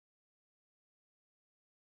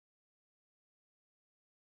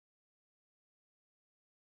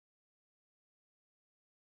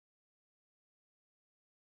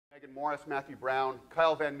Megan Morris, Matthew Brown,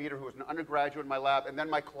 Kyle Van Meter, who was an undergraduate in my lab, and then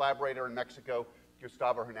my collaborator in Mexico,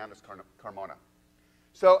 Gustavo Hernandez Carmona.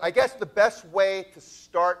 So I guess the best way to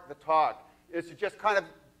start the talk is to just kind of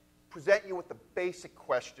present you with the basic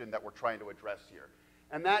question that we're trying to address here.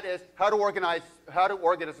 And that is, how do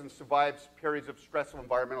organisms survive periods of stressful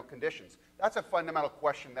environmental conditions? That's a fundamental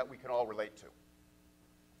question that we can all relate to.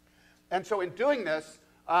 And so in doing this,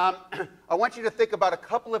 I want you to think about a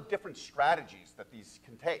couple of different strategies that these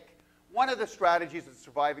can take. One of the strategies of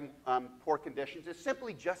surviving poor conditions is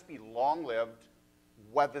simply just be long-lived,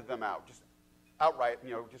 weather them out, just outright,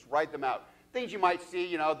 just ride them out. Things you might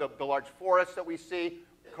see, the large forests that we see,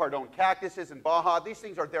 cardone cactuses in Baja, these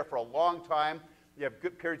things are there for a long time. You have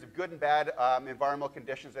good periods of good and bad environmental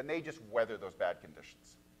conditions, and they just weather those bad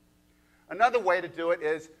conditions. Another way to do it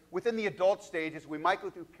is, within the adult stages, we might go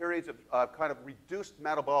through periods of kind of reduced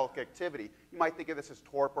metabolic activity. You might think of this as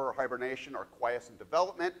torpor or hibernation or quiescent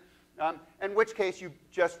development, in which case you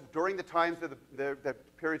just, during the times that the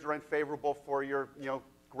periods are unfavorable for your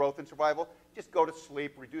growth and survival, just go to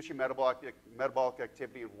sleep, reduce your metabolic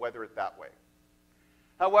activity, and weather it that way.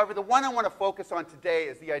 However, the one I want to focus on today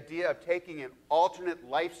is the idea of taking an alternate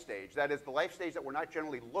life stage, that is, the life stage that we're not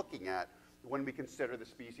generally looking at when we consider the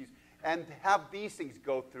species, and have these things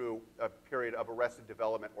go through a period of arrested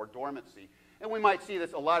development or dormancy. And we might see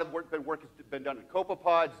this, a lot of work has been done in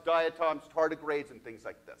copepods, diatoms, tardigrades, and things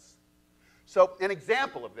like this. So an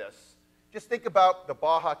example of this, just think about the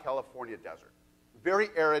Baja California desert. Very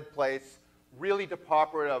arid place, really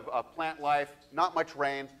depopulated of plant life, not much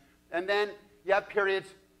rain, and then you have periods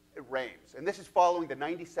it rains. And this is following the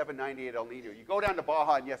 97, 98 El Nino. You go down to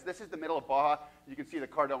Baja, and yes, this is the middle of Baja. You can see the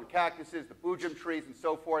cardone cactuses, the bujum trees, and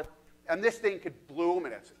so forth. And this thing could bloom,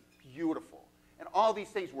 and it's beautiful. And all these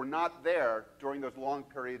things were not there during those long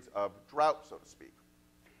periods of drought, so to speak.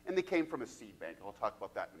 And they came from a seed bank. I'll talk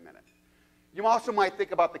about that in a minute. You also might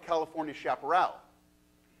think about the California chaparral.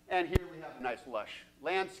 And here we have a nice lush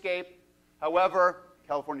landscape. However,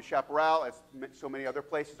 California chaparral, as so many other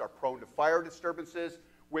places, are prone to fire disturbances,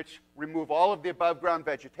 which remove all of the above-ground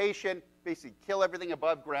vegetation, basically kill everything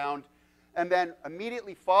above ground. And then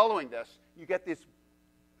immediately following this, you get this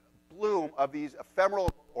bloom of these ephemeral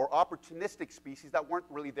or opportunistic species that weren't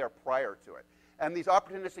really there prior to it. And these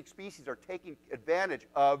opportunistic species are taking advantage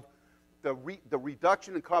of the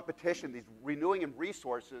reduction in competition, these renewing in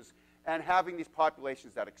resources, and having these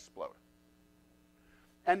populations that explode.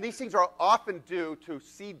 And these things are often due to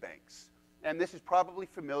seed banks. And this is probably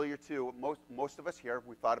familiar to most of us here.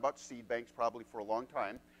 We've thought about seed banks probably for a long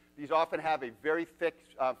time. These often have a very thick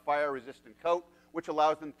fire-resistant coat, which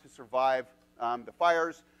allows them to survive the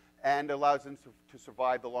fires and allows them to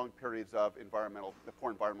survive the long periods of the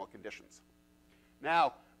poor environmental conditions.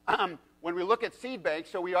 Now, when we look at seed banks,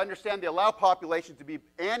 so we understand they allow populations to be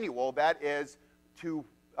annual, that is, to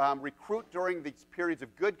recruit during these periods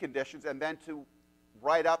of good conditions and then to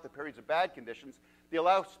ride out the periods of bad conditions. They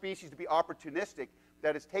allow species to be opportunistic,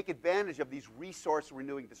 that is, take advantage of these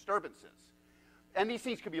resource-renewing disturbances. And these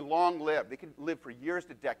things can be long-lived. They can live for years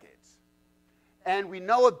to decades. And we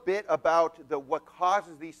know a bit about what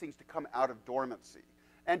causes these things to come out of dormancy.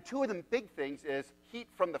 And two of the big things is heat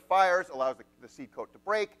from the fires allows the seed coat to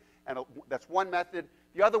break, and that's one method.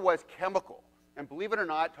 The other was chemical. And believe it or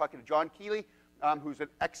not, talking to John Keeley, who's an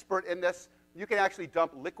expert in this, you can actually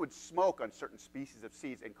dump liquid smoke on certain species of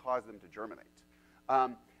seeds and cause them to germinate.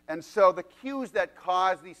 And so the cues that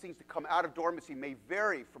cause these things to come out of dormancy may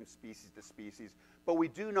vary from species to species, but we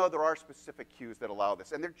do know there are specific cues that allow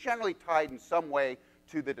this, and they're generally tied in some way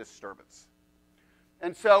to the disturbance.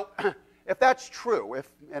 And so if that's true,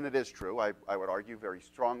 and it is true, I would argue very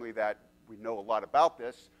strongly that we know a lot about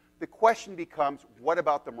this, the question becomes, what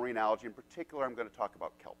about the marine algae? In particular, I'm going to talk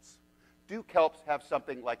about kelps. Do kelps have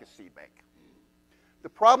something like a seed bank? The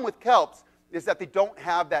problem with kelps is that they don't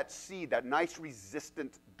have that seed, that nice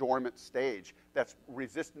resistant dormant stage that's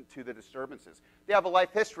resistant to the disturbances. They have a life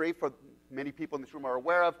history, for many people in this room are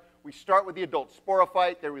aware of. We start with the adult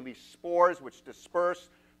sporophyte. They release spores, which disperse.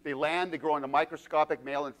 They land. They grow into microscopic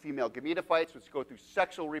male and female gametophytes, which go through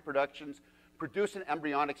sexual reproductions, produce an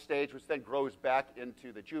embryonic stage, which then grows back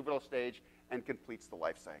into the juvenile stage and completes the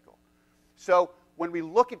life cycle. So when we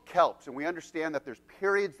look at kelps and we understand that there's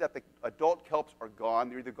periods that the adult kelps are gone,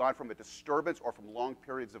 they're either gone from a disturbance or from long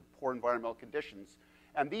periods of poor environmental conditions,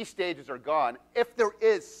 and these stages are gone, if there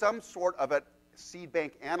is some sort of a seed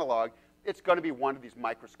bank analog, it's going to be one of these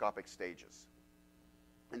microscopic stages.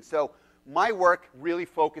 And so my work really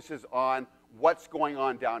focuses on what's going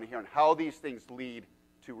on down here and how these things lead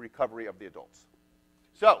to recovery of the adults.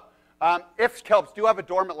 So If kelps do have a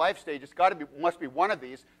dormant life stage, it's must be one of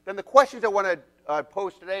these. Then the questions I want to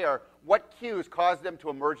pose today are, what cues cause them to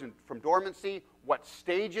emerge from dormancy? What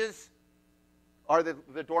stages are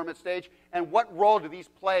the dormant stage? And what role do these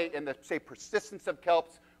play in the, say, persistence of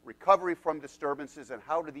kelps, recovery from disturbances, and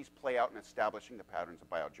how do these play out in establishing the patterns of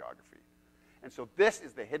biogeography? And so this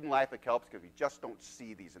is the hidden life of kelps, because we just don't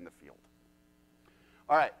see these in the field.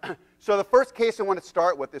 All right, so the first case I want to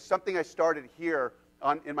start with is something I started here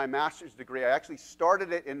in my master's degree. I actually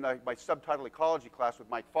started it in my subtitle ecology class with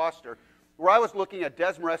Mike Foster, where I was looking at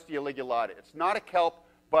Desmarestia ligulata. It's not a kelp,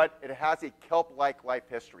 but it has a kelp-like life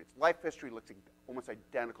history. Its life history looks almost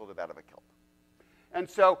identical to that of a kelp. And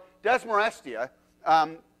so Desmarestia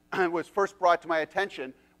was first brought to my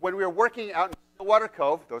attention when we were working out in Stillwater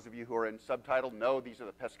Cove. Those of you who are in subtitle know these are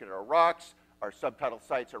the Pescadero Rocks. Our subtitle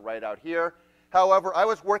sites are right out here. However, I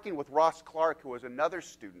was working with Ross Clark, who was another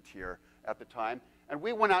student here at the time, and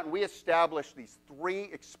we went out and we established these 3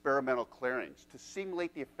 experimental clearings to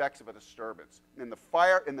simulate the effects of a disturbance. In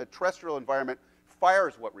the terrestrial environment, fire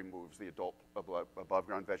is what removes the adult above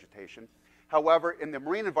ground vegetation. However, in the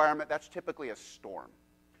marine environment, that's typically a storm.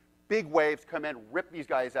 Big waves come in, rip these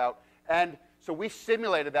guys out, and so we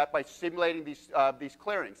simulated that by simulating these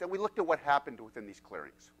clearings, and we looked at what happened within these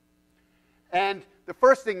clearings. And the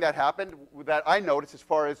first thing that happened that I noticed, as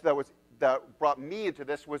far as that brought me into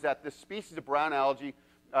this, was that this species of brown algae,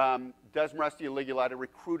 Desmarestia ligulata,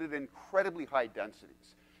 recruited incredibly high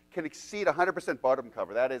densities. Can exceed 100% bottom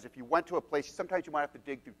cover. That is, if you went to a place, sometimes you might have to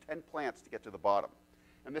dig through 10 plants to get to the bottom.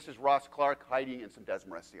 And this is Ross Clark hiding in some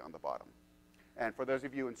Desmarestia on the bottom. And for those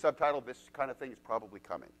of you in subtitle, this kind of thing is probably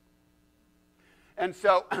coming. And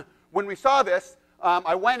so when we saw this,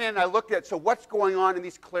 I went in and I looked at, so what's going on in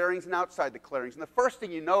these clearings and outside the clearings? And the first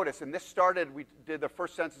thing you notice, and this started, we did the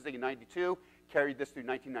first censusing in '92, carried this through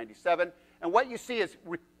 1997, and what you see is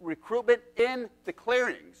recruitment in the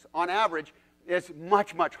clearings, on average, is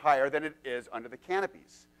much, much higher than it is under the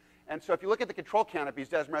canopies. And so if you look at the control canopies,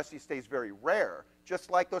 Desmarestia stays very rare,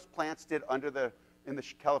 just like those plants did in the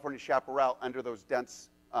California chaparral under those dense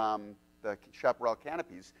the chaparral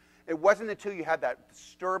canopies. It wasn't until you had that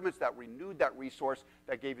disturbance that renewed that resource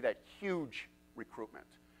that gave you that huge recruitment.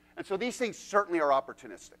 And so these things certainly are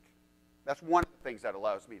opportunistic. That's one of the things that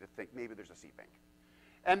allows me to think maybe there's a seed bank.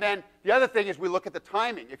 And then the other thing is we look at the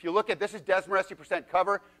timing. If you look at, this is Desmarestia percent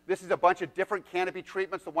cover. This is a bunch of different canopy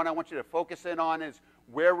treatments. The one I want you to focus in on is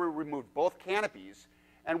where we removed both canopies.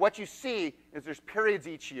 And what you see is there's periods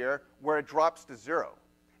each year where it drops to 0.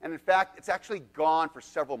 And in fact, it's actually gone for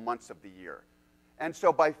several months of the year. And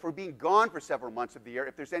so for being gone for several months of the year,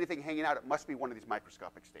 if there's anything hanging out, it must be one of these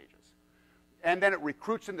microscopic stages. And then it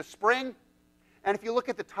recruits in the spring. And if you look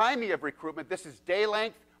at the timing of recruitment, this is day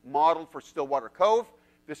length modeled for Stillwater Cove.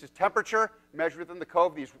 This is temperature measured within the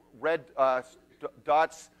cove. These red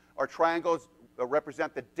dots are triangles that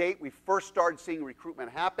represent the date we first started seeing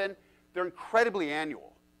recruitment happen. They're incredibly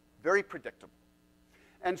annual, very predictable.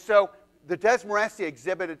 And so the Desmarestia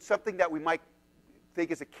exhibited something that we might think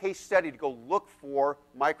is a case study to go look for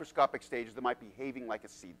microscopic stages that might be behaving like a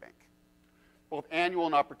seed bank, both annual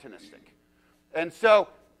and opportunistic. And so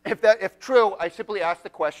if true, I simply ask the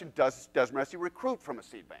question, does Desmarestia recruit from a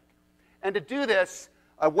seed bank? And to do this,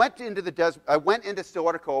 I went into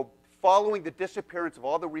Stillwater Cove following the disappearance of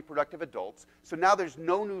all the reproductive adults, so now there's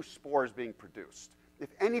no new spores being produced. If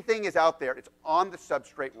anything is out there, it's on the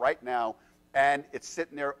substrate right now, and it's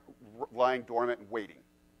sitting there lying dormant and waiting.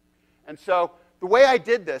 And so the way I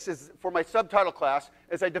did this is, for my subtitle class,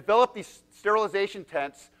 is I developed these sterilization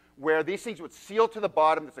tents where these things would seal to the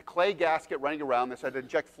bottom. There's a clay gasket running around this. I'd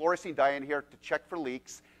inject fluorescein dye in here to check for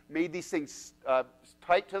leaks, made these things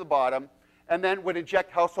tight to the bottom, and then would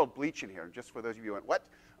inject household bleach in here. And just for those of you who went, what?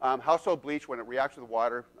 Household bleach, when it reacts with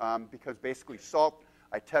water, because basically salt,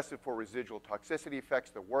 I tested for residual toxicity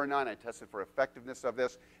effects. There were none. I tested for effectiveness of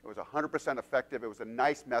this. It was 100% effective. It was a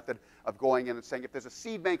nice method of going in and saying, if there's a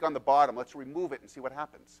seed bank on the bottom, let's remove it and see what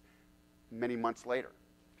happens many months later.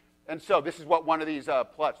 And so this is what one of these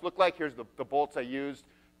plots looked like. Here's the bolts I used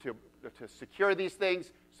to secure these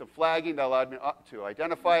things, some flagging that allowed me to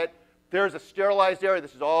identify it. There's a sterilized area.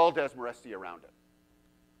 This is all Desmarestia around it.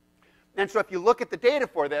 And so if you look at the data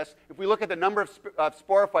for this, if we look at the number of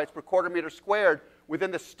sporophytes per quarter meter squared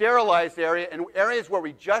within the sterilized area and areas where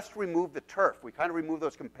we just remove the turf, we kind of remove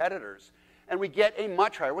those competitors, and we get a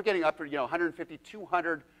much higher. We're getting up to 150,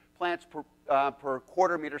 200 plants per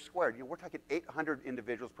quarter meter squared. We're talking 800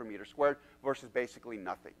 individuals per meter squared versus basically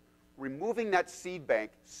nothing. Removing that seed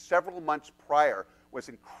bank several months prior was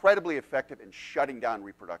incredibly effective in shutting down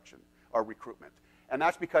reproduction or recruitment. And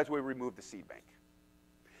that's because we removed the seed bank.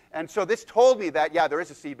 And so this told me that, yeah, there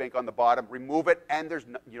is a seed bank on the bottom. Remove it, and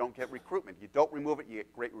you don't get recruitment. You don't remove it, you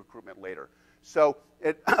get great recruitment later. So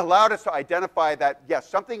it allowed us to identify that, yes,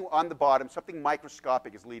 something on the bottom, something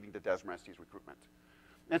microscopic is leading to Desmorestes recruitment.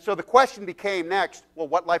 And so the question became next, well,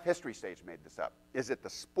 what life history stage made this up? Is it the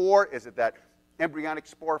spore? Is it that embryonic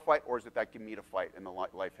sporophyte? Or is it that gametophyte in the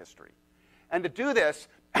life history? And to do this,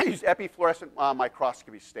 I used epifluorescent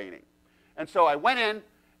microscopy staining. And so I went in,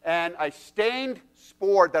 and I stained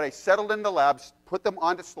spore that I settled in the labs, put them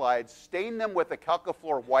onto slides, stained them with a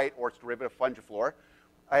calcofluor white or its derivative fungifluor,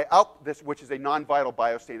 which is a non-vital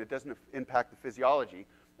biostain. It doesn't impact the physiology.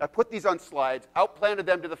 I put these on slides, outplanted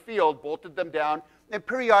them to the field, bolted them down, and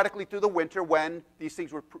periodically through the winter when these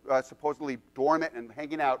things were supposedly dormant and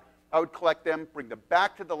hanging out, I would collect them, bring them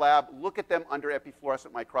back to the lab, look at them under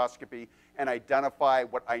epifluorescent microscopy, and identify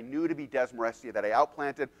what I knew to be Desmorestia that I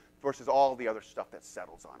outplanted versus all the other stuff that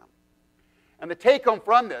settles on them. And the take-home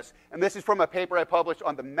from this, and this is from a paper I published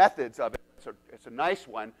on the methods of it, so it's a nice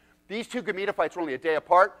one. These two gametophytes are only a day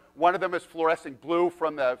apart. One of them is fluorescing blue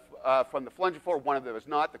from the flungiflora. One of them is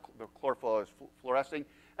not. The chlorophyll is fluorescing.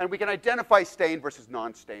 And we can identify stained versus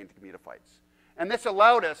non-stained gametophytes. And this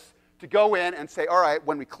allowed us to go in and say, all right,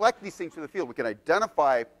 when we collect these things from the field, we can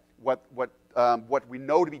identify what we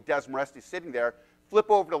know to be Desmorestes sitting there, flip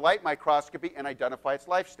over to light microscopy, and identify its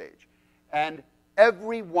life stage. And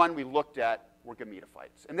every one we looked at were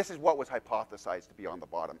gametophytes. And this is what was hypothesized to be on the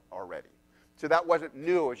bottom already. So that wasn't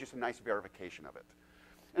new. It was just a nice verification of it.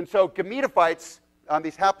 And so gametophytes,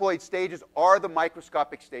 these haploid stages, are the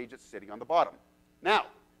microscopic stage that's sitting on the bottom. Now,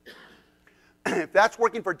 if that's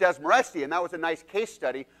working for Desmorestia, and that was a nice case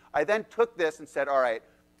study, I then took this and said, all right,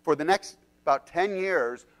 for the next about 10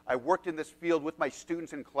 years, I worked in this field with my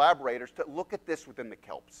students and collaborators to look at this within the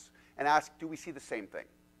kelps and ask, do we see the same thing?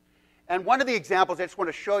 And one of the examples, I just want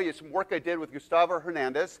to show you some work I did with Gustavo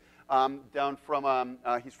Hernandez,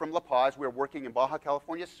 he's from La Paz. We were working in Baja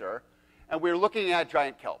California Sur, and we were looking at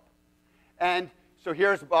giant kelp. And so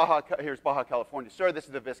here's Baja California Sur. This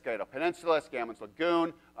is the Vizcaya Peninsula, Scammons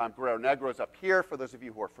Lagoon. Guerrero Negro is up here, for those of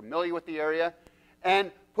you who are familiar with the area.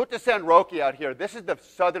 And Punta San Roque out here, this is the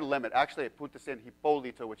southern limit. Actually, Punta San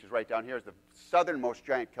Hipolito, which is right down here, is the southernmost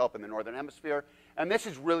giant kelp in the northern hemisphere. And this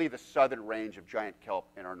is really the southern range of giant kelp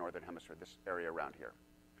in our northern hemisphere, this area around here.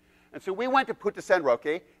 And so we went to Punta San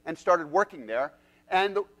Roque and started working there.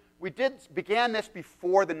 And we began this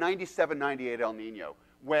before the 97-98 El Nino,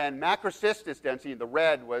 when macrocystis density in the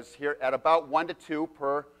red was here at about 1 to 2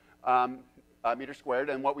 per meter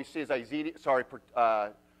squared. And what we see is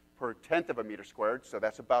per tenth of a meter squared, so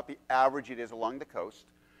that's about the average it is along the coast.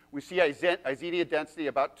 We see Eisenia density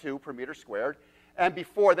about 2 per meter squared. And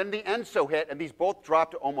then the ENSO hit, and these both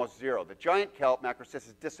dropped to almost 0. The giant kelp,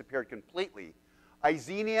 macrocystis, disappeared completely.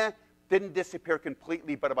 Eisenia didn't disappear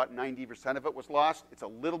completely, but about 90% of it was lost. It's a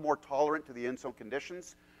little more tolerant to the ENSO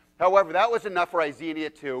conditions. However, that was enough for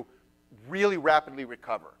Eisenia to really rapidly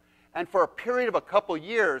recover. And for a period of a couple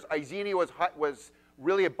years, Eisenia was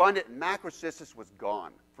really abundant, and macrocystis was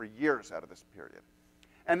gone for years out of this period.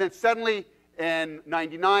 And then suddenly, in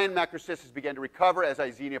 99, macrocystis began to recover as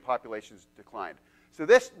Eisenia populations declined. So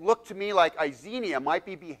this looked to me like Eisenia might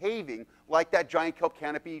be behaving like that giant kelp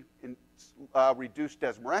canopy in reduced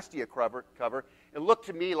Desmorestia cover. It looked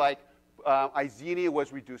to me like Eisenia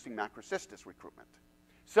was reducing macrocystis recruitment.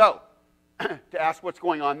 So to ask what's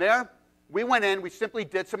going on there, we went in, we simply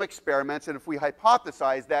did some experiments, and if we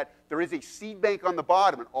hypothesize that there is a seed bank on the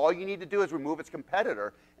bottom and all you need to do is remove its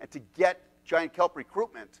competitor and to get giant kelp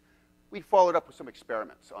recruitment, we followed up with some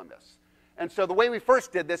experiments on this. And so the way we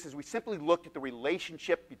first did this is we simply looked at the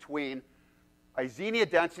relationship between Eisenia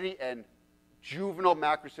density and juvenile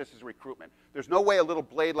macrocystis recruitment. There's no way a little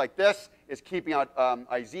blade like this is keeping out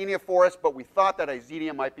Eisenia for us, but we thought that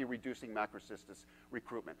Eisenia might be reducing macrocystis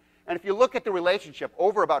recruitment. And if you look at the relationship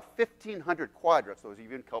over about 1,500 quadrats, those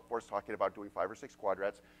even kelp force talking about doing 5 or 6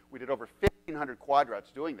 quadrats, we did over 1,500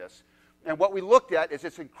 quadrats doing this. And what we looked at is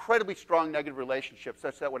this incredibly strong negative relationship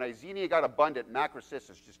such that when Eisenia got abundant,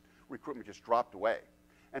 macrocystis recruitment just dropped away.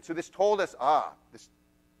 And so this told us, this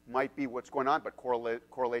might be what's going on, but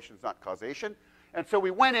correlation is not causation. And so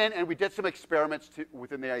we went in and we did some experiments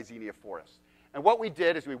within the Eisenia forest. And what we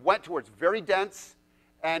did is we went towards very dense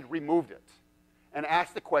and removed it and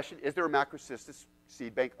asked the question, is there a macrocystis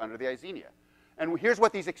seed bank under the Eisenia? And here's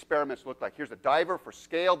what these experiments look like. Here's a diver for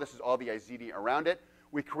scale. This is all the Eisenia around it.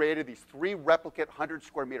 We created these 3 replicate 100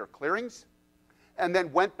 square meter clearings and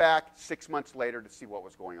then went back 6 months later to see what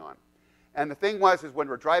was going on. And the thing was, is when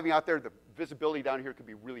we're driving out there, the visibility down here could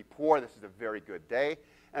be really poor. This is a very good day.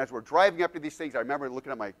 And as we're driving up to these things, I remember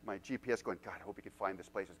looking at my GPS going, God, I hope we can find this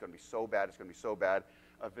place. It's going to be so bad. It's going to be so bad.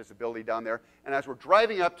 Visibility down there. And as we're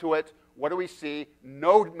driving up to it, what do we see?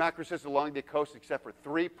 No macrocystis along the coast except for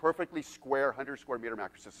 3 perfectly square, 100 square meter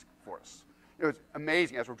macrocystis forests. It was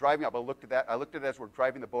amazing. As we're driving up, I looked at that. I looked at it as we're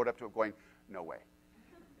driving the boat up to it going, no way.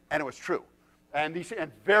 And it was true. And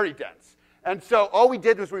very dense. And so all we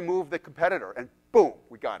did was remove the competitor, and boom,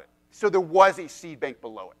 we got it. So there was a seed bank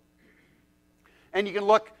below it. And you can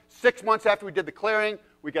look 6 months after we did the clearing,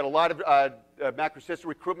 we got a lot of macrocystis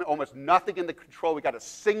recruitment, almost nothing in the control. We got a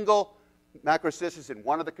single macrocystis in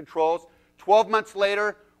one of the controls. 12 months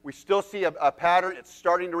later, we still see a pattern. It's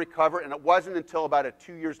starting to recover, and it wasn't until about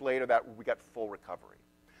 2 years later that we got full recovery.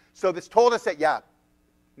 So this told us that, yeah,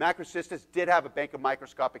 macrocystis did have a bank of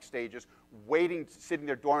microscopic stages waiting, sitting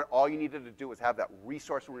there dormant. All you needed to do was have that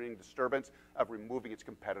resource-ruining disturbance of removing its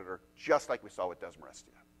competitor, just like we saw with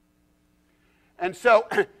Desmarestia. And so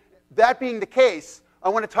that being the case, I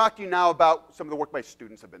want to talk to you now about some of the work my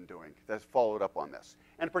students have been doing that's followed up on this.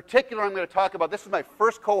 And in particular, I'm going to talk about, this is my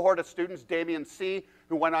first cohort of students, Damien C.,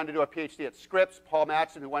 who went on to do a PhD at Scripps, Paul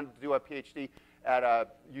Mattson, who went to do a PhD at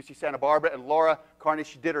UC Santa Barbara, and Laura Carney,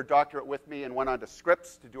 she did her doctorate with me and went on to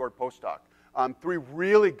Scripps to do her postdoc. 3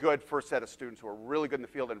 really good first set of students who were really good in the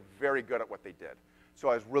field and very good at what they did. So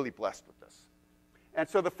I was really blessed with this. And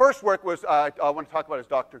so the first work was, I want to talk about is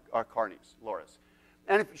Dr. Carney's, Laura's.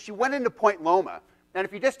 And she went into Point Loma. And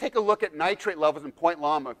if you just take a look at nitrate levels in Point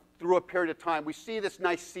Loma through a period of time, we see this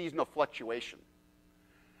nice seasonal fluctuation.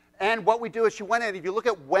 And what we do is she went in, if you look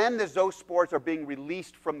at when the zoospores are being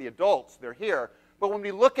released from the adults, they're here. But when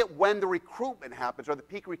we look at when the recruitment happens, or the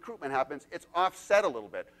peak recruitment happens, it's offset a little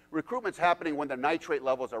bit. Recruitment's happening when the nitrate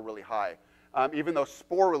levels are really high, even though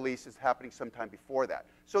spore release is happening sometime before that.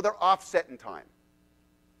 So they're offset in time.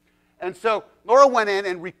 And so Laura went in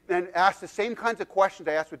and asked the same kinds of questions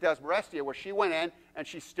I asked with Desmarestia, where she went in and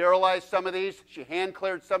she sterilized some of these, she hand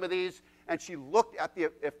cleared some of these, and she looked at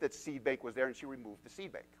if the seed bank was there, and she removed the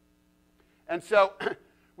seed bank. And so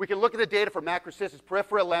we can look at the data for macrocystis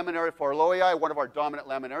peripheral, laminaria farloii, one of our dominant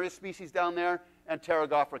laminaria species down there, and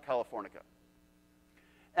Pterogophora californica.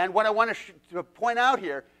 And what I want to point out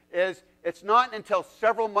here is it's not until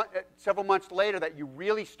several months later that you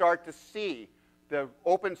really start to see the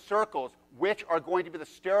open circles, which are going to be the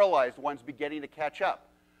sterilized ones beginning to catch up.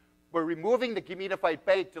 But removing the gametified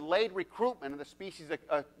bank delayed recruitment of the species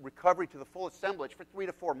recovery to the full assemblage for 3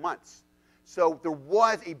 to 4 months. So there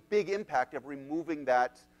was a big impact of removing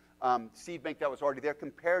that seed bank that was already there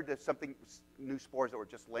compared to new spores that were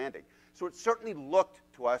just landing. So it certainly looked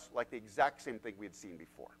to us like the exact same thing we had seen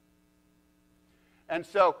before. And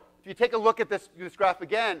so if you take a look at this graph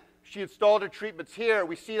again, she installed her treatments here.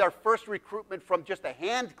 We see our first recruitment from just the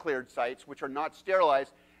hand-cleared sites, which are not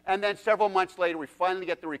sterilized. And then several months later, we finally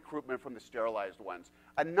get the recruitment from the sterilized ones.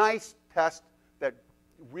 A nice test that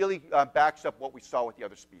really backs up what we saw with the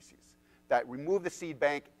other species. That remove the seed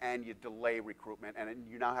bank and you delay recruitment. And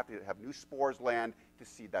you now have to have new spores land to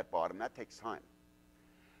seed that bottom. That takes time.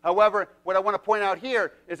 However, what I want to point out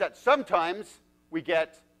here is that sometimes we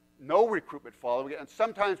get no recruitment following it, and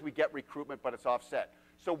sometimes we get recruitment, but it's offset.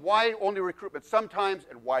 So why only recruitment sometimes,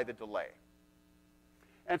 and why the delay?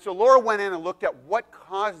 And so Laura went in and looked at what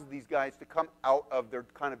causes these guys to come out of their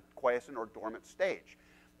kind of quiescent or dormant stage.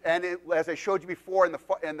 And as I showed you before, in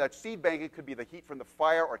the seed bank, it could be the heat from the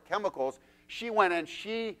fire or chemicals. She went in,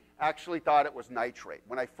 she actually thought it was nitrate.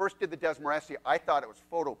 When I first did the Desmarestia, I thought it was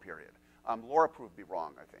photoperiod. Laura proved me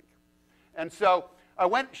wrong, I think. And so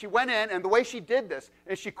she went in, and the way she did this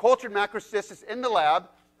is she cultured macrocystis in the lab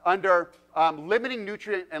under limiting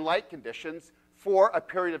nutrient and light conditions for a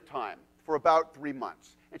period of time, for about 3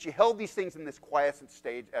 months. And she held these things in this quiescent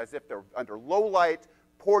stage as if they're under low light,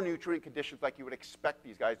 poor nutrient conditions like you would expect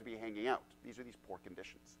these guys to be hanging out. These are these poor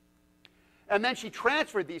conditions. And then she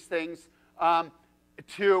transferred these things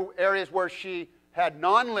to areas where she had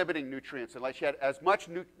non-limiting nutrients and light. She had as much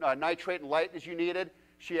nitrate and light as you needed.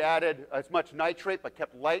 She added as much nitrate but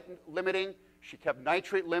kept light limiting. She kept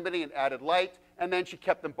nitrate limiting and added light. And then she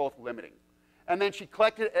kept them both limiting. And then she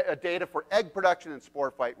collected data for egg production and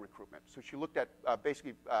sporophyte recruitment. So she looked at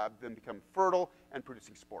basically them becoming fertile and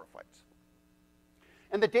producing sporophytes.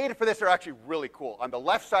 And the data for this are actually really cool. On the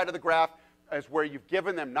left side of the graph is where you've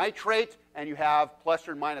given them nitrate and you have plus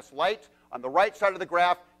or minus light. On the right side of the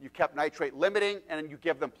graph, you've kept nitrate limiting and you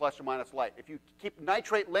give them plus or minus light. If you keep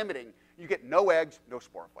nitrate limiting, you get no eggs, no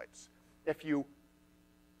sporophytes. If you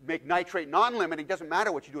make nitrate non-limiting, doesn't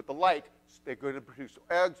matter what you do with the light, they're going to produce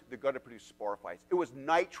eggs, they're going to produce sporophytes. It was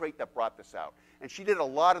nitrate that brought this out. And she did a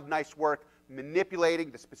lot of nice work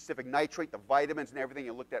manipulating the specific nitrate, the vitamins and everything,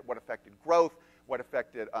 and looked at what affected growth, what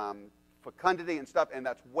affected fecundity and stuff, and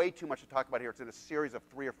that's way too much to talk about here. It's in a series of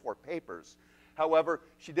 3 or 4 papers. However,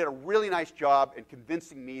 she did a really nice job in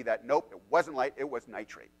convincing me that, nope, it wasn't light, it was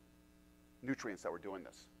nitrate, nutrients that were doing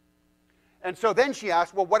this. And so then she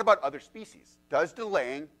asked, well, what about other species? Does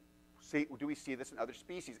delaying, do we see this in other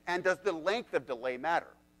species? And does the length of delay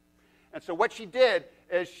matter? And so what she did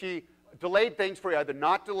is she delayed things for either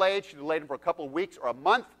not delayed, she delayed them for a couple of weeks or a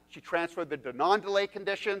month, she transferred them to non-delay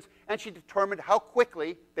conditions, and she determined how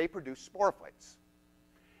quickly they produce sporophytes.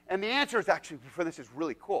 And the answer is actually, for this, is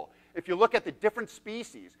really cool. If you look at the different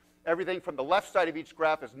species, everything from the left side of each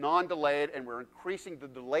graph is non-delayed, and we're increasing the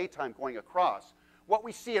delay time going across. What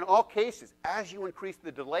we see in all cases, as you increase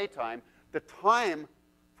the delay time, the time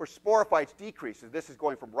for sporophytes decreases. This is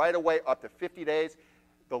going from right away up to 50 days.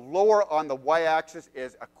 The lower on the y-axis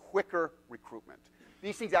is a quicker recruitment.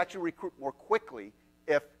 These things actually recruit more quickly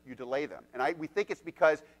if you delay them. And we think it's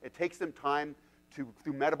because it takes them time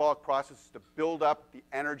through metabolic processes to build up the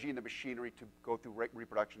energy and the machinery to go through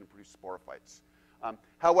reproduction and produce sporophytes.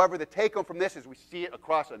 However, the take-home from this is we see it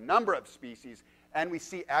across a number of species, and we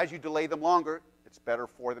see as you delay them longer, it's better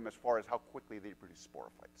for them as far as how quickly they produce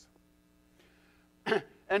sporophytes.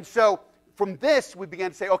 And so from this, we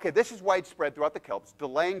began to say, okay, this is widespread throughout the kelps.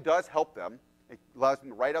 Delaying does help them. It allows them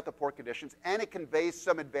to ride out the poor conditions, and it conveys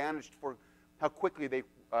some advantage for how quickly they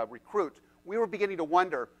recruit. We were beginning to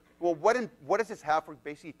wonder, well, what does this have for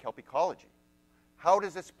basically kelp ecology? How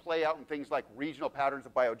does this play out in things like regional patterns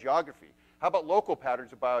of biogeography? How about local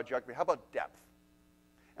patterns of biogeography? How about depth?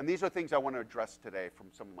 And these are things I want to address today from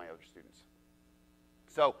some of my other students.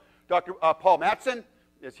 So Dr. Paul Mattson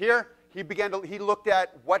is here. He looked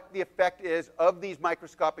at what the effect is of these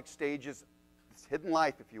microscopic stages, this hidden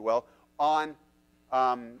life, if you will, on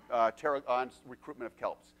recruitment of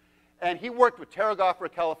kelps. And he worked with Pterogophora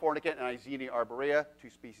californica and Eisenia arborea, 2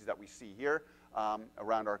 species that we see here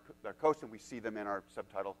around our coast, and we see them in our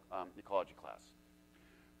subtitle ecology class.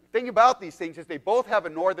 The thing about these things is they both have a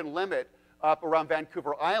northern limit up around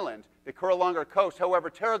Vancouver Island. They occur along our coast. However,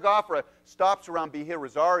 Pterogophora stops around Bahia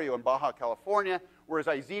Rosario in Baja California, whereas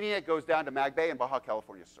Eisenia goes down to Mag Bay in Baja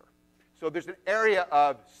California Sur. So there's an area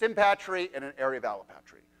of sympatry and an area of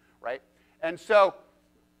allopatry, right? And so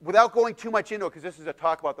without going too much into it, because this is a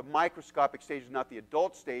talk about the microscopic stages, not the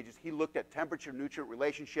adult stages, he looked at temperature-nutrient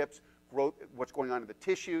relationships, growth, what's going on in the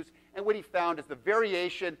tissues, and what he found is the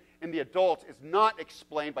variation in the adults is not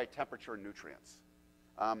explained by temperature and nutrients.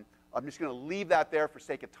 I'm just going to leave that there for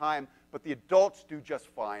sake of time, but the adults do just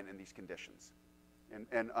fine in these conditions,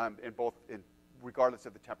 regardless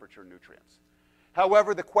of the temperature and nutrients.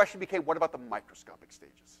 However, the question became, what about the microscopic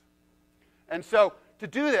stages? And so to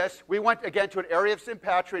do this, we went again to an area of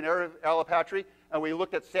sympatry, an area of allopatry, and we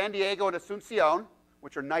looked at San Diego and Asuncion,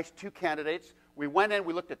 which are nice 2 candidates. We went in,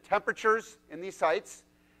 we looked at temperatures in these sites,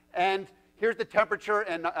 and here's the temperature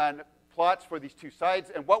and plots for these 2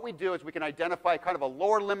 sites. And what we do is we can identify kind of a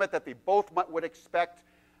lower limit that they both would expect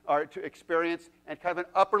to experience, and kind of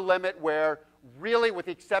an upper limit where really, with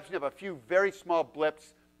the exception of a few very small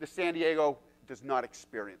blips, the San Diego does not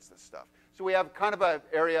experience this stuff. So we have kind of an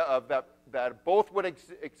area of that both would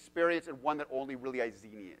experience and one that only really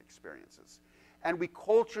Eisenia experiences. And we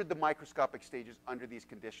cultured the microscopic stages under these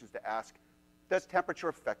conditions to ask, does temperature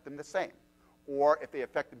affect them the same? Or if they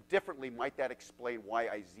affect them differently, might that explain why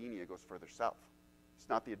Eisenia goes further south? It's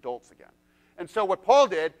not the adults again. And so what Paul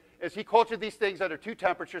did is he cultured these things under 2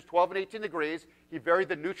 temperatures, 12 and 18 degrees. He varied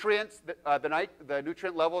the nutrients, the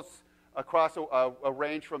nutrient levels across a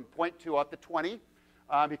range from 0.2 up to 20.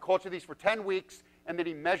 He cultured these for 10 weeks, and then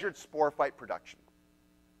he measured sporophyte production.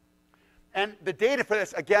 And the data for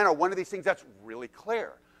this, again, are one of these things that's really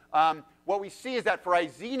clear. What we see is that for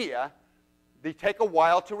Eisenia, they take a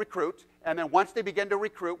while to recruit, and then once they begin to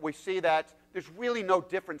recruit, we see that there's really no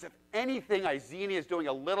difference. If anything, Eisenia is doing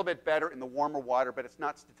a little bit better in the warmer water, but it's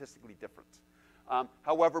not statistically different.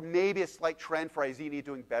 However, maybe a slight trend for Eisenia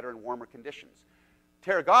doing better in warmer conditions.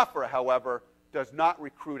 Pterogophora, however, does not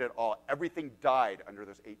recruit at all. Everything died under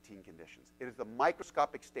those 18 conditions. It is the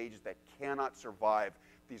microscopic stages that cannot survive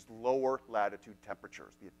these lower latitude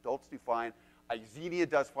temperatures. The adults do fine. Eisenia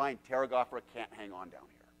does fine. Pterogophora can't hang on down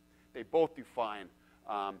here. They both do fine.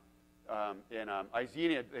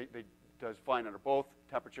 Eisenia they does fine under both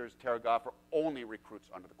temperatures. Pterogophora only recruits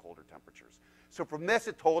under the colder temperatures. So from this,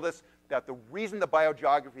 it told us that the reason the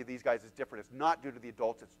biogeography of these guys is different is not due to the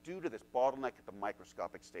adults. It's due to this bottleneck at the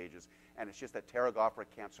microscopic stages, and it's just that Pterogophora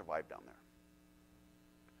can't survive down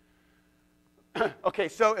there. Okay,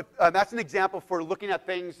 so that's an example for looking at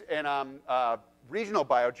things in regional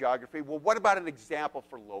biogeography. Well, what about an example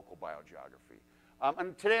for local biogeography?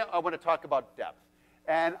 And today I want to talk about depth.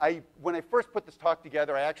 And when I first put this talk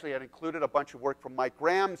together, I actually had included a bunch of work from Mike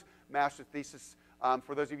Graham's master thesis.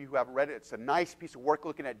 For those of you who haven't read it, it's a nice piece of work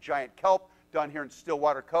looking at giant kelp done here in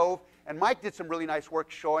Stillwater Cove. And Mike did some really nice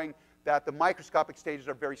work showing that the microscopic stages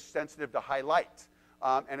are very sensitive to high light.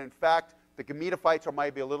 And in fact, the gametophytes are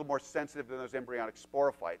maybe a little more sensitive than those embryonic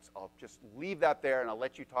sporophytes. I'll just leave that there, and I'll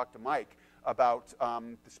let you talk to Mike about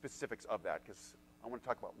the specifics of that, because I want to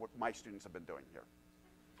talk about what my students have been doing here.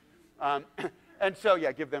 And so,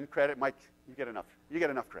 yeah, give them credit. Mike, you get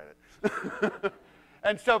enough credit.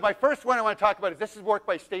 And so my first one I want to talk about is this is work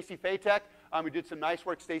by Stacy Fatek. We did some nice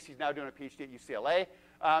work. Stacy's now doing a PhD at UCLA.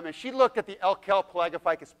 And she looked at the elk kelp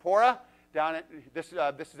Pelagophycus pora. Down at, this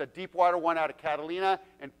is a deep water one out of Catalina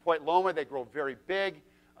and Point Loma. They grow very big.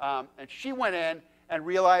 And she went in and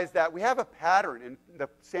realized that we have a pattern in the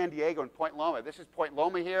San Diego and Point Loma. This is Point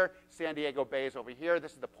Loma here. San Diego Bay is over here.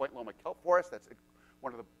 This is the Point Loma kelp forest. That's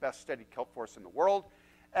one of the best studied kelp forests in the world.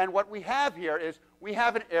 And what we have here is we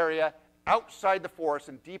have an area outside the forest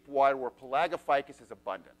in deep water where Pelagophycus is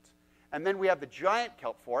abundant. And then we have the giant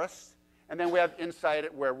kelp forests. And then we have inside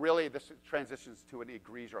it where really this transitions to an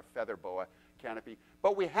egregious or a feather boa canopy.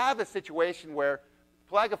 But we have a situation where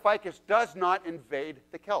Pelagophycus does not invade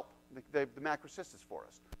the kelp, the macrocystis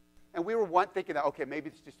forest. And we were thinking that, okay, maybe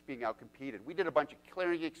it's just being outcompeted. We did a bunch of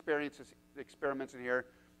clearing experiments in here.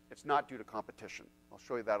 It's not due to competition. I'll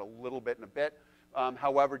show you that a little bit in a bit.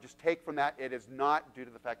 However, just take from that, it is not due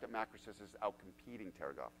to the fact that macrocystis is outcompeting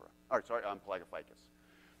Pelagophycus.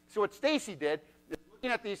 So what Stacy did is,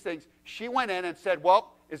 looking at these things, she went in and said,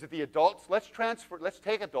 well, is it the adults? Let's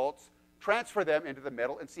take adults, transfer them into the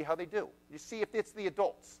middle, and see how they do. You see if it's the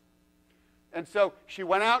adults. And so she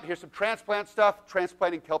went out. Here's some transplant stuff.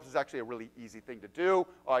 Transplanting kelps is actually a really easy thing to do.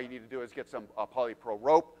 All you need to do is get some polypro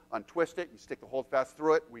rope, untwist it. You stick the holdfast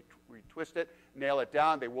through it. We twist it, nail it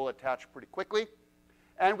down. They will attach pretty quickly.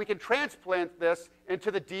 And we can transplant this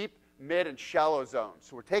into the deep, mid, and shallow zones.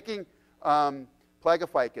 So we're taking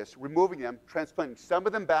Pelagophycus, removing them, transplanting some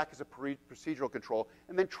of them back as a procedural control,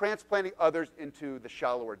 and then transplanting others into the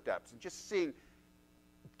shallower depths, and just seeing,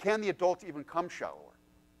 can the adults even come shallower?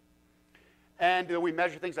 And we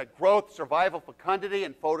measure things like growth, survival, fecundity,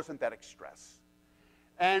 and photosynthetic stress.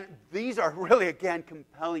 And these are really, again,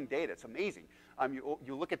 compelling data. It's amazing.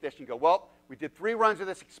 You look at this and you go, well, we did 3 runs of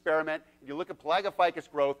this experiment. And you look at Pelagophycus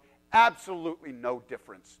growth, absolutely no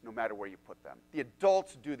difference no matter where you put them. The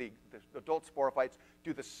adults the adult sporophytes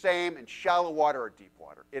do the same in shallow water or deep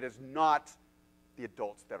water. It is not the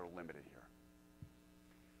adults that are limited here.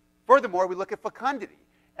 Furthermore, we look at fecundity.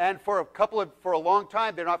 And for a long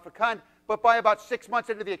time, they're not fecund. But by about 6 months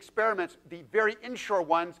into the experiments, the very inshore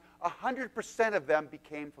ones, 100% of them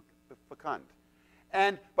became fecund.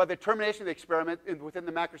 And by the termination of the experiment within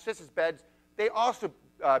the macrocystis beds, they also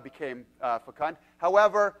became fecund.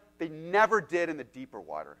 However, they never did in the deeper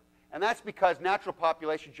water. And that's because natural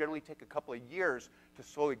populations generally take a couple of years to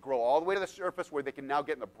slowly grow all the way to the surface where they can now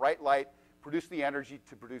get in the bright light, produce the energy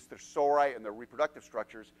to produce their sori and their reproductive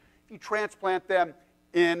structures. If you transplant them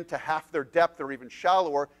into half their depth or even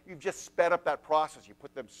shallower, you've just sped up that process. You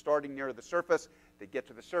put them starting near the surface, they get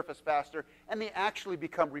to the surface faster, and they actually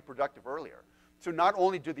become reproductive earlier. So not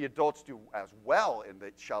only do the adults do as well in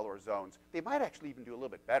the shallower zones, they might actually even do a little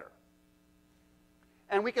bit better.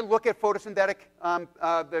 And we can look at photosynthetic,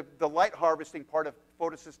 the light harvesting part of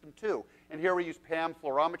photosystem 2. And here we use PAM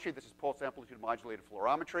fluorometry. This is pulse amplitude modulated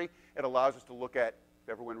fluorometry. It allows us to look at, if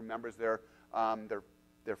everyone remembers their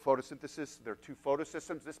photosynthesis, their 2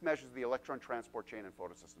 photosystems. This measures the electron transport chain in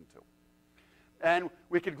photosystem 2. And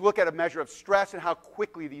we could look at a measure of stress and how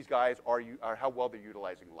quickly these guys are how well they're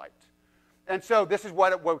utilizing light. And so this is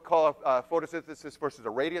what we call a photosynthesis versus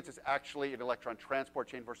irradiance. It's actually an electron transport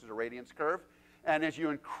chain versus irradiance curve. And as you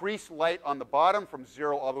increase light on the bottom from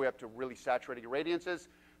 0 all the way up to really saturating irradiances,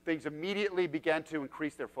 things immediately begin to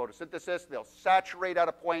increase their photosynthesis. They'll saturate at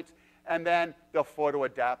a point, and then they'll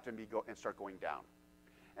photoadapt and start going down.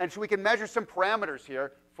 And so we can measure some parameters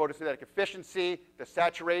here: photosynthetic efficiency, the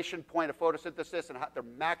saturation point of photosynthesis, and the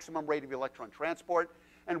maximum rate of electron transport.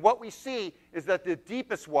 And what we see is that the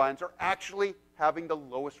deepest ones are actually having the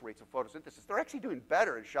lowest rates of photosynthesis. They're actually doing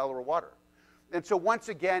better in shallower water. And so once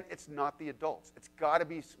again, it's not the adults. It's got to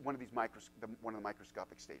be one of the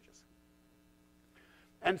microscopic stages.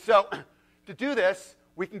 And so to do this,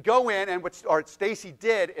 we can go in, and what Stacy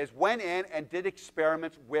did is went in and did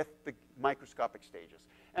experiments with the microscopic stages.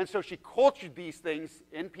 And so she cultured these things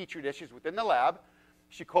in petri dishes within the lab.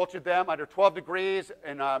 She cultured them under 12 degrees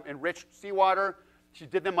in enriched seawater. She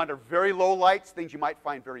did them under very low lights, things you might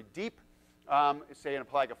find very deep, say in a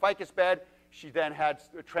Pelagophycus bed. She then had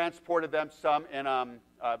transported them some in a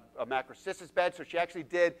macrocystis bed. So she actually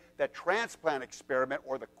did that transplant experiment,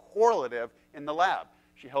 or the correlative, in the lab.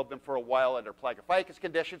 She held them for a while under plagophycus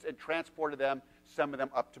conditions and transported them, some of them,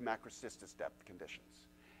 up to macrocystis depth conditions.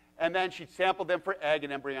 And then she sampled them for egg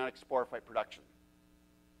and embryonic sporophyte production.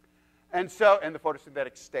 And the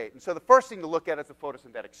photosynthetic state. And so the first thing to look at is the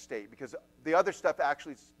photosynthetic state, because the other stuff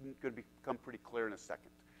actually is going to become pretty clear in a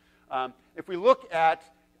second. If we look at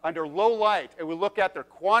under low light, and we look at their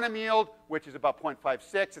quantum yield, which is about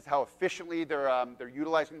 0.56, it's how efficiently they're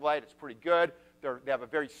utilizing the light. It's pretty good. They have a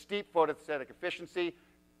very steep photosynthetic efficiency,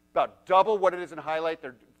 about double what it is in highlight.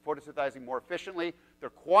 They're photosynthesizing more efficiently. Their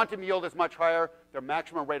quantum yield is much higher. Their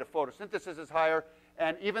maximum rate of photosynthesis is higher.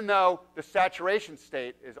 And even though the saturation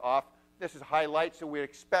state is off, this is high light, so we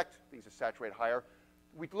expect things to saturate higher.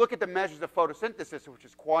 We look at the measures of photosynthesis, which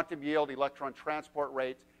is quantum yield, electron transport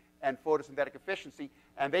rate, and photosynthetic efficiency,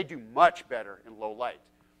 and they do much better in low light.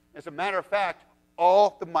 As a matter of fact,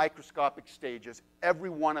 all the microscopic stages,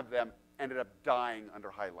 every one of them ended up dying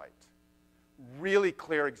under high light. Really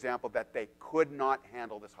clear example that they could not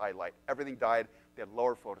handle this high light. Everything died. They had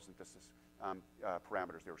lower photosynthesis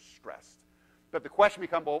parameters. They were stressed. But the question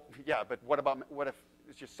becomes, well, yeah, but what if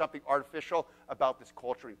it's just something artificial about this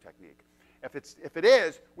culturing technique? If it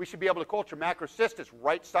is, we should be able to culture macrocystis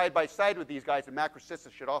right side by side with these guys, and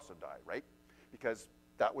macrocystis should also die, right? Because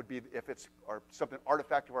that would be, if it's something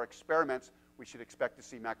artifact of our experiments, we should expect to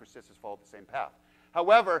see macrocystis follow the same path.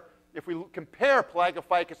 However, if we compare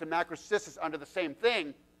plagophycus and macrocystis under the same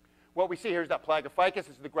thing, what we see here is that plagophycus, this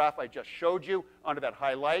is the graph I just showed you under that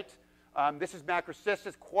high light. This is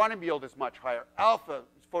macrocystis. Quantum yield is much higher. Alpha,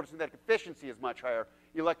 photosynthetic efficiency, is much higher.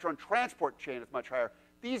 Electron transport chain is much higher.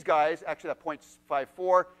 These guys, actually that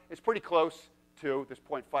 0.54 is pretty close to this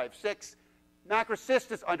 0.56.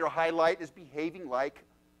 Macrocystis under high light is behaving like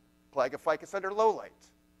plagophycus under low light.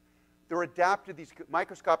 They're adapted, these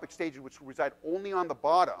microscopic stages, which reside only on the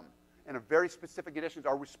bottom and are very specific conditions,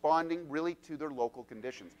 are responding really to their local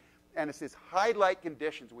conditions. And it's these high light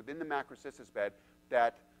conditions within the macrocystis bed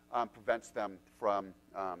that prevents them from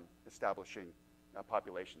establishing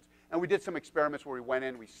populations. And we did some experiments where we went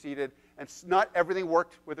in, we seeded, and not everything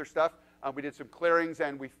worked with their stuff. We did some clearings,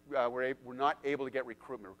 and we were not able to get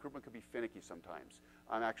recruitment. Recruitment could be finicky sometimes,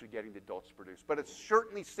 actually getting the adults to produce. But it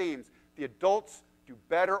certainly seems the adults do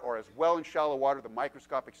better or as well in shallow water. The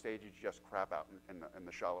microscopic stages just crap out in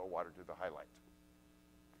the shallow water due to the highlight.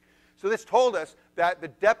 So this told us that the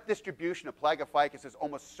depth distribution of plagophycus is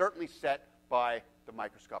almost certainly set by the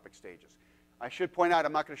microscopic stages. I should point out,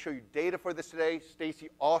 I'm not going to show you data for this today. Stacy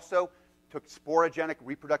also took sporogenic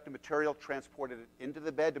reproductive material, transported it into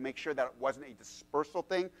the bed to make sure that it wasn't a dispersal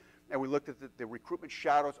thing. And we looked at the recruitment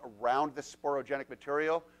shadows around the sporogenic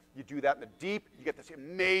material. You do that in the deep, you get this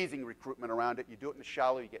amazing recruitment around it. You do it in the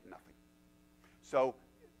shallow, you get nothing. So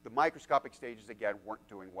the microscopic stages, again, weren't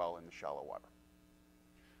doing well in the shallow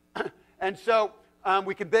water. And so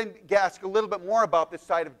we can then ask a little bit more about this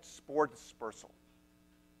side of spore dispersal.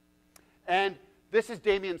 And this is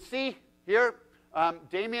Damien C. here.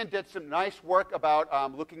 Damien did some nice work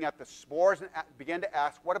about looking at the spores and began to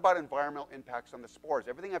ask, what about environmental impacts on the spores?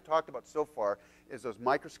 Everything I've talked about so far is those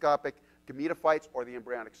microscopic gametophytes or the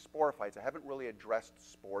embryonic sporophytes. I haven't really addressed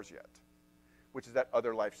spores yet, which is that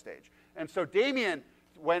other life stage. And so Damien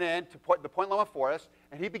went into the Point Loma forest,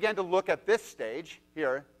 and he began to look at this stage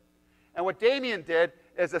here. And what Damien did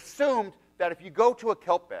is assumed that if you go to a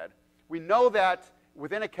kelp bed, we know that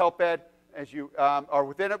within a kelp bed, as you or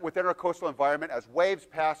within our coastal environment, as waves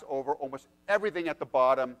pass over, almost everything at the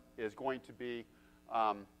bottom is going to be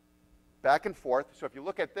back and forth. So if you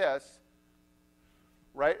look at this,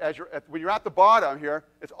 right, when you're at the bottom here,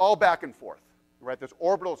 it's all back and forth, right? Those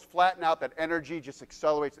orbitals flatten out, that energy just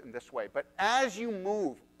accelerates in this way. But as you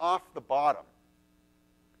move off the bottom,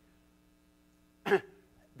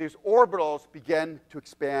 these orbitals begin to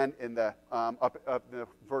expand in the up the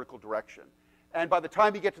vertical direction. And by the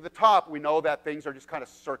time you get to the top, we know that things are just kind of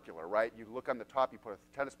circular, right? You look on the top, you put a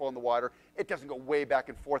tennis ball in the water. It doesn't go way back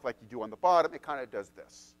and forth like you do on the bottom. It kind of does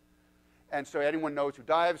this. And so anyone knows who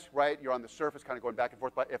dives, right? You're on the surface kind of going back and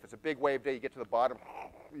forth. But if it's a big wave day, you get to the bottom,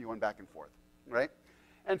 you're going back and forth, right?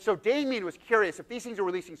 And so Damien was curious, if these things are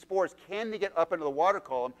releasing spores, can they get up into the water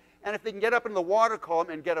column? And if they can get up into the water column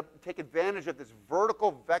and take advantage of this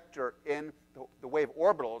vertical vector in the wave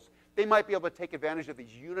orbitals, they might be able to take advantage of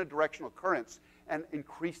these unidirectional currents and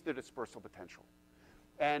increase their dispersal potential.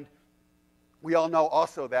 And we all know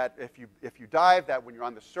also that if you dive, that when you're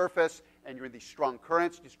on the surface and you're in these strong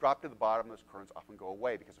currents, you just drop to the bottom, those currents often go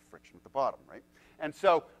away because of friction at the bottom, right? And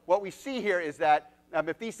so what we see here is that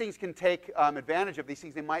if these things can take advantage of these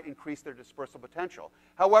things, they might increase their dispersal potential.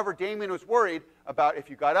 However, Damien was worried about if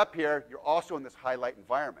you got up here, you're also in this high light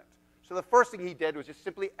environment. So the first thing he did was just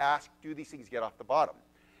simply ask, do these things get off the bottom?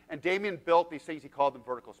 And Damien built these things. He called them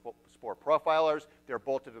vertical spore profilers. They're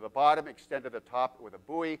bolted to the bottom, extended to the top with a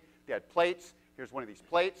buoy. They had plates. Here's one of these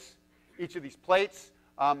plates. Each of these plates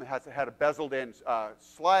had a bezeled-in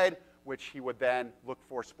slide, which he would then look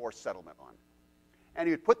for spore settlement on. And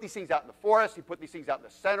he would put these things out in the forest. He'd put these things out in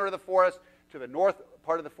the center of the forest, to the north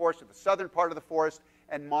part of the forest, to the southern part of the forest,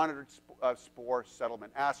 and monitored spore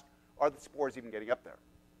settlement. Asked, are the spores even getting up there?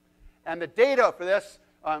 And the data for this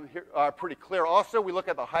here are pretty clear. Also, we look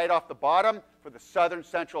at the height off the bottom for the southern,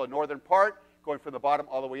 central, and northern part, going from the bottom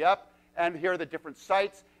all the way up. And here are the different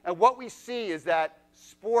sites. And what we see is that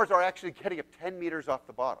spores are actually getting up 10 meters off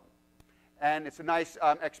the bottom. And it's a nice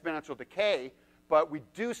exponential decay, but we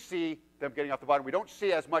do see them getting off the bottom. We don't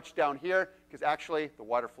see as much down here because actually the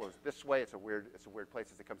water flows this way. It's a weird place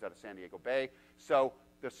as it comes out of San Diego Bay. So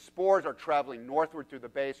the spores are traveling northward through the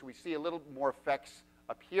bay. So we see a little more effects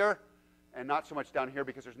up here and not so much down here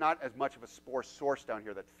because there's not as much of a spore source down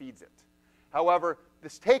here that feeds it. However,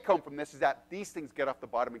 this take home from this is that these things get off the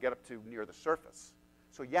bottom and get up to near the surface.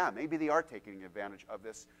 So yeah, maybe they are taking advantage of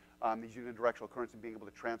this, these unidirectional currents and being able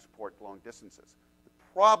to transport long distances.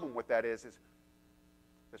 The problem with that is it's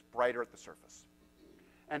brighter at the surface.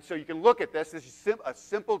 And so you can look at this. This is a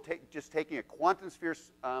simple, just taking a quantum sphere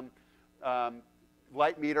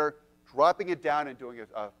light meter, dropping it down and doing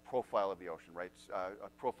a profile of the ocean, right? A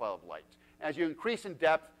profile of light. As you increase in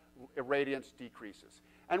depth, irradiance decreases.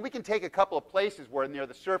 And we can take a couple of places where near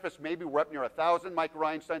the surface, maybe we're up near 1,000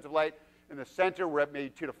 micro-Einsteins of light. In the center, we're at maybe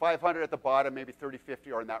 200 to 500. At the bottom, maybe 30,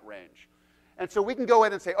 50, or in that range. And so we can go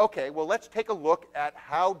in and say, okay, well, let's take a look at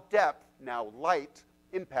how depth, now light,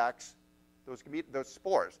 impacts those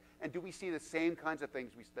spores. And do we see the same kinds of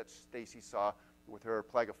things that Stacy saw with her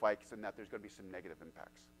plagophytes, and that there's going to be some negative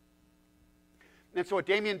impacts? And so what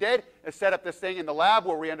Damien did is set up this thing in the lab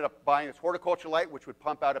where we ended up buying this horticulture light, which would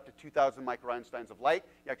pump out up to 2,000 micro-Einsteins of light.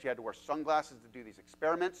 You actually had to wear sunglasses to do these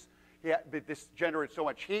experiments. This generated so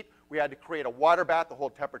much heat, we had to create a water bath, the whole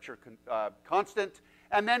temperature constant.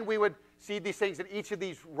 And then we would see these things, and each of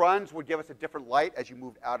these runs would give us a different light. As you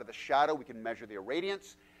moved out of the shadow, we can measure the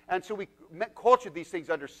irradiance. And so we cultured these things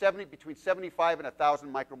under between 75 and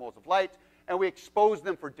 1,000 micromoles of light, and we exposed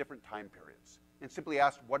them for different time periods and simply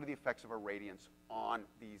asked, what are the effects of irradiance on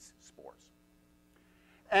these spores?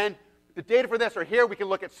 And the data for this are here. We can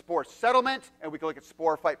look at spore settlement, and we can look at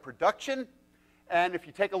sporophyte production. And if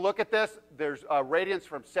you take a look at this, there's radiance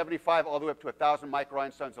from 75 all the way up to 1,000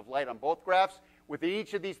 micro-Einsteins of light on both graphs. With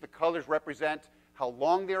each of these, the colors represent how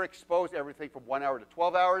long they're exposed, everything from 1 hour to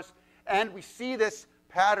 12 hours. And we see this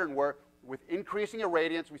pattern where with increasing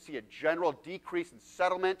irradiance, we see a general decrease in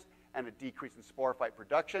settlement and a decrease in sporophyte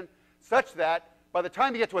production, such that by the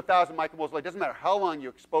time you get to 1,000 micromoles of light, it doesn't matter how long you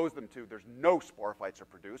expose them to, there's no sporophytes are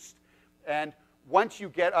produced. And once you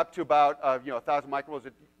get up to about 1,000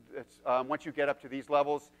 micromoles, once you get up to these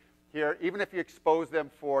levels here, even if you expose them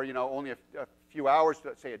for only a few hours,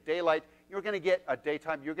 let's say at daylight, you're going to get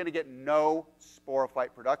you're going to get no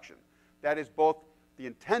sporophyte production. That is, both the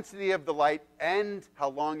intensity of the light and how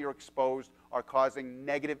long you're exposed are causing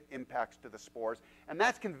negative impacts to the spores. And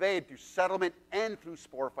that's conveyed through settlement and through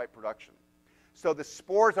sporophyte production. So the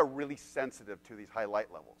spores are really sensitive to these high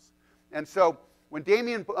light levels. And so when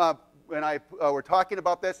Damien and I were talking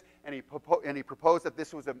about this, and he proposed that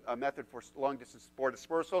this was a method for long-distance spore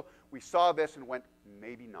dispersal, we saw this and went,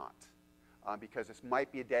 maybe not. Because this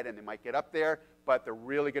might be a dead end. They might get up there, but they're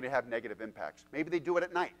really going to have negative impacts. Maybe they do it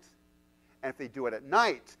at night. And if they do it at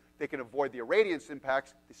night, they can avoid the irradiance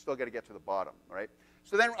impacts. They still got to get to the bottom, right?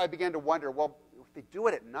 So then I began to wonder, well, if they do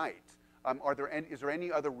it at night, is there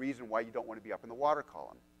any other reason why you don't want to be up in the water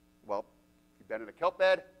column? Well, you've been in a kelp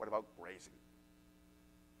bed. What about grazing?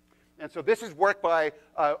 And so this is work by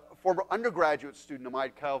a former undergraduate student of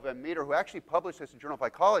mine, Kyle Van Meter, who actually published this in Journal of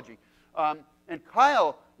Ecology. And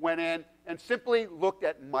Kyle went in and simply looked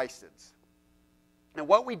at mysids. And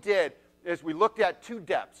what we did is we looked at two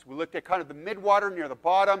depths. We looked at kind of the midwater near the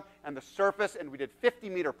bottom and the surface, and we did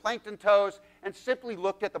 50-meter plankton tows and simply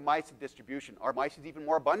looked at the mysid distribution. Are mysids even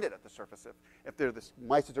more abundant at the surface? If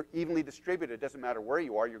mysids are evenly distributed, it doesn't matter where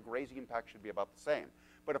you are, your grazing impact should be about the same.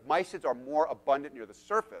 But if mysids are more abundant near the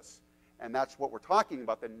surface, and that's what we're talking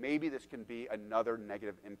about, then maybe this can be another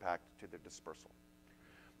negative impact to the dispersal.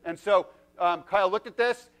 And so Kyle looked at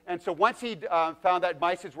this, and so once he found that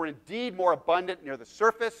mysids were indeed more abundant near the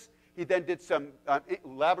surface, he then did some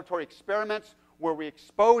laboratory experiments where we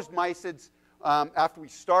exposed mysids after we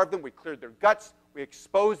starved them. We cleared their guts. We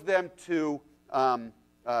exposed them to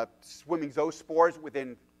swimming zoospores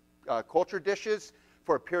within culture dishes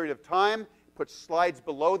for a period of time, put slides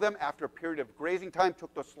below them after a period of grazing time,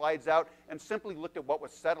 took those slides out, and simply looked at what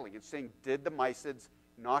was settling and saying, did the mysids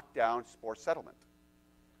knock down spore settlement?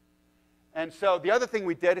 And so the other thing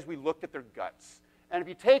we did is we looked at their guts. And if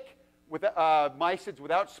you take mysids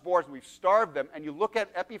without spores, and we've starved them, and you look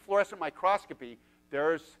at epifluorescent microscopy,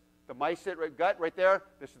 there's the mysid gut right there.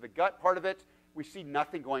 This is the gut part of it. We see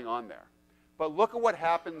nothing going on there. But look at what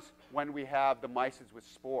happens when we have the mysids with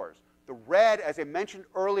spores. The red, as I mentioned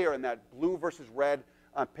earlier in that blue versus red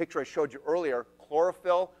picture I showed you earlier,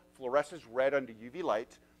 chlorophyll fluoresces red under UV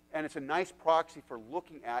light, and it's a nice proxy for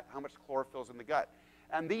looking at how much chlorophyll is in the gut.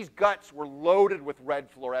 And these guts were loaded with red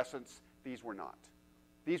fluorescence. These were not.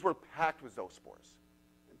 These were packed with zoospores.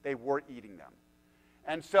 They weren't eating them.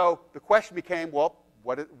 And so the question became, well,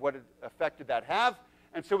 what effect did that have?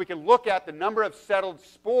 And so we can look at the number of settled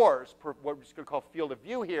spores per what we're just going to call field of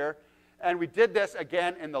view here. And we did this,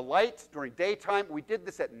 again, in the light during daytime. We did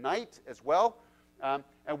this at night as well. And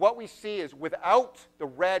what we see is without the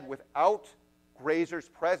red, without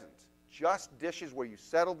grazers present, just dishes where you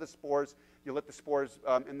settle the spores, you let the spores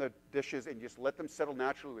in the dishes and you just let them settle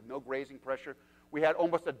naturally with no grazing pressure, we had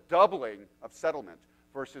almost a doubling of settlement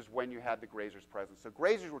versus when you had the grazers present. So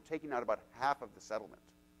grazers were taking out about half of the settlement.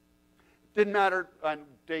 Didn't matter on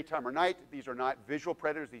daytime or night. These are not visual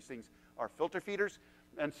predators. These things are filter feeders.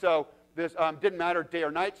 And so this didn't matter day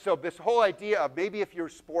or night. So this whole idea of maybe if your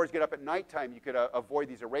spores get up at nighttime, you could avoid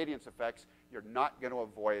these irradiance effects, you're not going to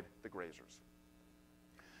avoid the grazers.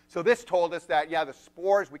 So this told us that, yeah, the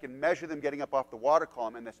spores, we can measure them getting up off the water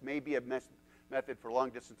column, and this may be a method for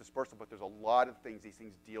long-distance dispersal, but there's a lot of things these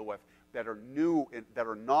things deal with that are new, that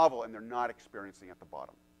are novel, and they're not experiencing at the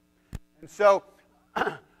bottom. And so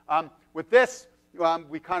with this,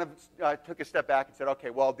 we kind of took a step back and said, okay,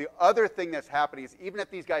 well, the other thing that's happening is even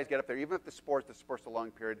if these guys get up there, even if the spores disperse a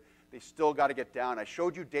long period, they still got to get down. I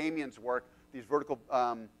showed you Damien's work, these vertical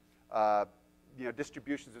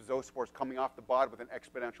distributions of zoospores coming off the bottom with an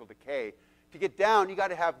exponential decay. To get down, you got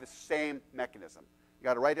to have the same mechanism. You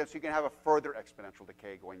got to write it so you can have a further exponential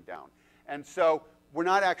decay going down. And so we're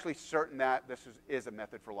not actually certain that this is a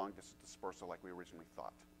method for long-distance dispersal like we originally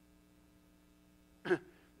thought.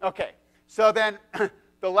 Okay, so then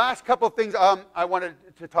the last couple of things I wanted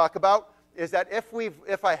to talk about is that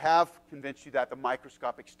if I have convinced you that the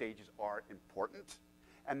microscopic stages are important,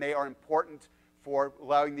 and they are important for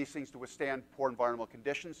allowing these things to withstand poor environmental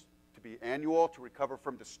conditions, to be annual, to recover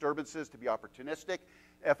from disturbances, to be opportunistic.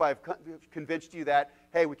 If I've convinced you that,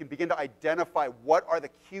 hey, we can begin to identify what are the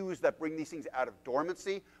cues that bring these things out of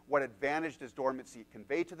dormancy, what advantage does dormancy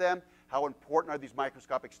convey to them, how important are these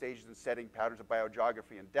microscopic stages in setting patterns of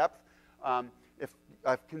biogeography and depth. If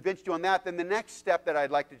I've convinced you on that, then the next step that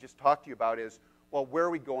I'd like to just talk to you about is, well, where are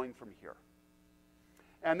we going from here?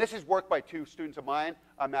 And this is work by two students of mine,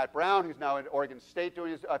 Matt Brown, who's now at Oregon State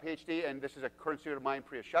doing his PhD, and this is a current student of mine,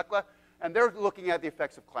 Priya Shukla. And they're looking at the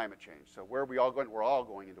effects of climate change. So where are we all going? We're all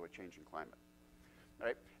going into a changing climate.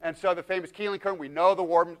 Right? And so the famous Keeling current, we know the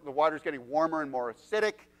water is getting warmer and more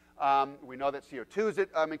acidic. We know that CO2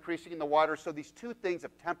 is increasing in the water. So these two things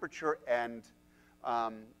of temperature and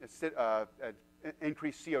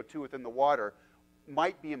increased CO2 within the water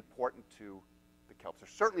might be important to the kelps. They're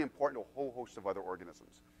certainly important to a whole host of other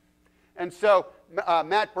organisms. And so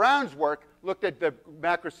Matt Brown's work looked at the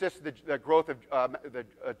macrocystis, the growth of the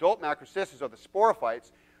adult macrocystis, or the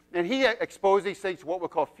sporophytes, and he exposed these things to what we'll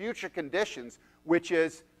call future conditions, which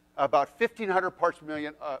is about 1,500 parts per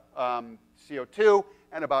million CO2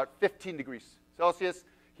 and about 15 degrees Celsius.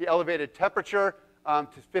 He elevated temperature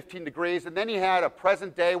to 15 degrees, and then he had a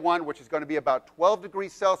present day one, which is going to be about 12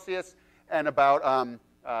 degrees Celsius and about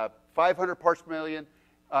 500 parts per million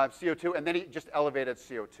CO2, and then he just elevated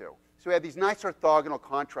CO2. So we had these nice orthogonal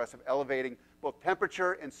contrasts of elevating both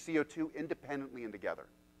temperature and CO2 independently and together.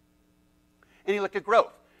 And he looked at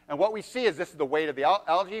growth. And what we see is this is the weight of the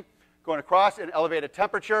algae going across an elevated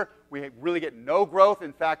temperature. We really get no growth.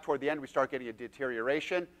 In fact, toward the end, we start getting a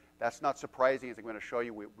deterioration. That's not surprising, as I'm going to show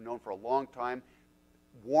you. We've known for a long time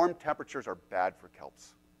warm temperatures are bad for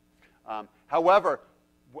kelps. However,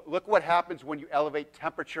 look what happens when you elevate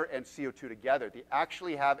temperature and CO2 together. They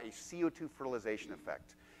actually have a CO2 fertilization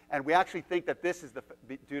effect. And we actually think that this is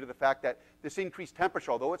due to the fact that this increased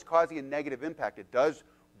temperature, although it's causing a negative impact, it does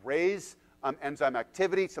raise enzyme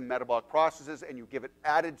activity, some metabolic processes, and you give it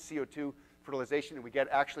added CO2 fertilization, and we get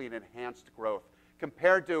actually an enhanced growth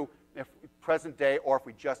compared to if present day or if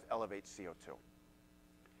we just elevate CO2.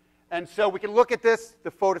 And so we can look at this.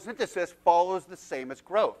 The photosynthesis follows the same as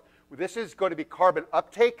growth. This is going to be carbon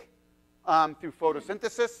uptake through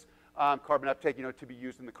photosynthesis. carbon uptake, to be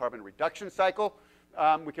used in the carbon reduction cycle.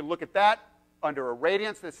 We can look at that under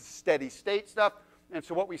irradiance. This is steady state stuff. And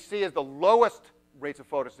so what we see is the lowest rates of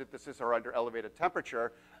photosynthesis are under elevated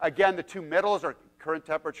temperature. Again, the two middles are current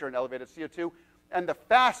temperature and elevated CO2. And the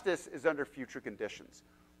fastest is under future conditions.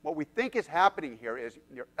 What we think is happening here is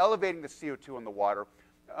you're elevating the CO2 in the water.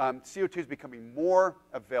 CO2 is becoming more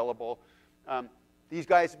available. These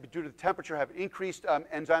guys, due to the temperature, have increased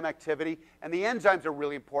enzyme activity. And the enzymes are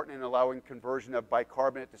really important in allowing conversion of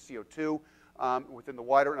bicarbonate to CO2 within the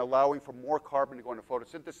water and allowing for more carbon to go into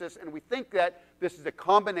photosynthesis. And we think that this is a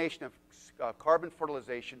combination of carbon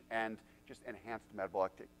fertilization and just enhanced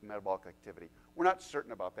metabolic activity. We're not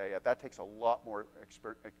certain about that yet. That takes a lot more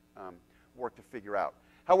work to figure out.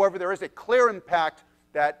 However, there is a clear impact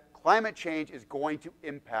that climate change is going to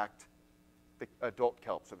impact the adult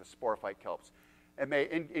kelps, or the sporophyte kelps. It may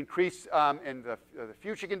increase in the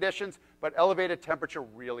future conditions, but elevated temperature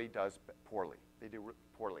really does poorly. They do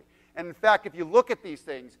poorly. And in fact, if you look at these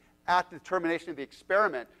things at the termination of the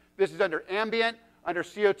experiment, this is under ambient, under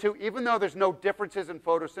CO2. Even though there's no differences in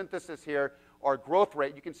photosynthesis here or growth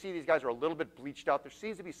rate, you can see these guys are a little bit bleached out. There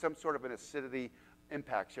seems to be some sort of an acidity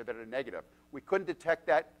impacts here that are negative. We couldn't detect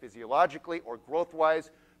that physiologically or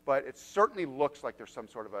growth-wise, but it certainly looks like there's some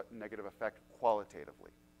sort of a negative effect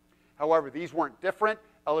qualitatively. However, these weren't different.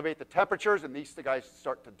 Elevate the temperatures, and these guys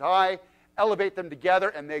start to die. Elevate them together,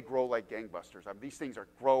 and they grow like gangbusters. These things are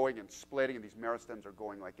growing and splitting, and these meristems are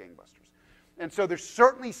going like gangbusters. And so there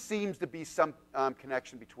certainly seems to be some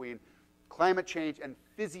connection between climate change and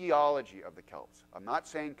physiology of the kelps. I'm not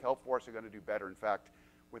saying kelp forests are going to do better. In fact,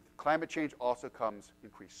 with climate change also comes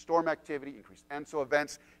increased storm activity, increased ENSO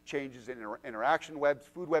events, changes in interaction webs,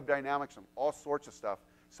 food web dynamics, and all sorts of stuff,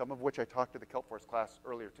 some of which I talked to the kelp forest class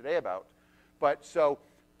earlier today about. But so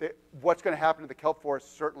what's going to happen to the kelp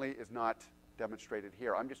forest certainly is not demonstrated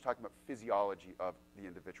here. I'm just talking about physiology of the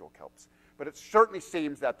individual kelps. But it certainly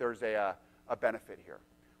seems that there's a benefit here.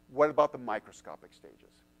 What about the microscopic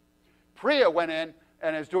stages? Priya went in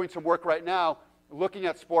and is doing some work right now looking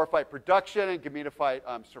at sporophyte production and gametophyte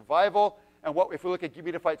survival. And if we look at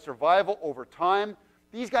gametophyte survival over time,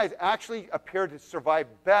 these guys actually appear to survive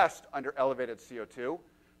best under elevated CO2.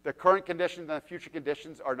 The current conditions and the future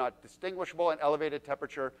conditions are not distinguishable, and elevated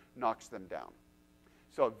temperature knocks them down.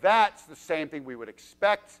 So that's the same thing we would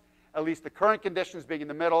expect, at least the current conditions being in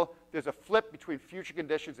the middle. There's a flip between future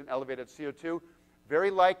conditions and elevated CO2, very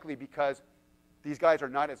likely because these guys are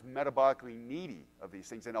not as metabolically needy of these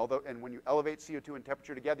things. And when you elevate CO2 and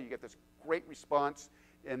temperature together, you get this great response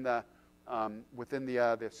in within the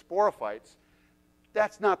sporophytes.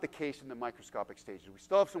 That's not the case in the microscopic stages. We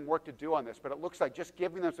still have some work to do on this, but it looks like just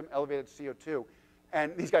giving them some elevated CO2,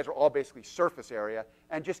 and these guys are all basically surface area,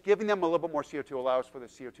 and just giving them a little bit more CO2 allows for the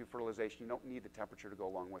CO2 fertilization. You don't need the temperature to go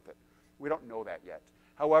along with it. We don't know that yet.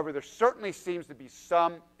 However, there certainly seems to be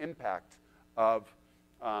some impact of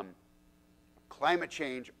climate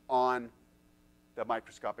change on the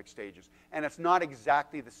microscopic stages. And it's not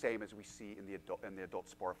exactly the same as we see in the adult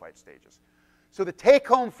sporophyte stages. So the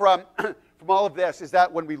take-home from all of this is that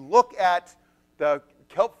when we look at the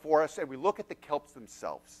kelp forests and we look at the kelps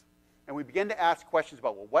themselves, and we begin to ask questions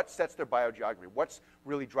about, well, what sets their biogeography? What's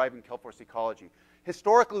really driving kelp forest ecology?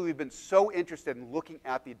 Historically, we've been so interested in looking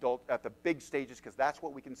at the big stages because that's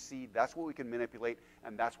what we can see, that's what we can manipulate,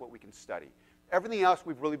 and that's what we can study. Everything else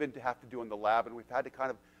we've really been to have to do in the lab, and we've had to kind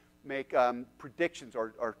of make predictions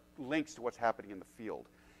or links to what's happening in the field.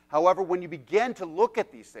 However, when you begin to look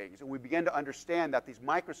at these things and we begin to understand that these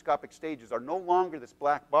microscopic stages are no longer this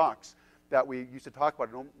black box that we used to talk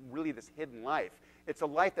about, really this hidden life. It's a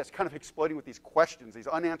life that's kind of exploding with these questions, these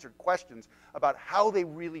unanswered questions about how they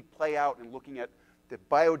really play out in looking at the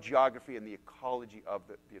biogeography and the ecology of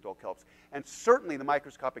the adult kelps. And certainly the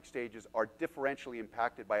microscopic stages are differentially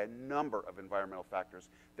impacted by a number of environmental factors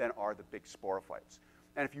than are the big sporophytes.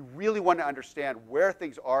 And if you really want to understand where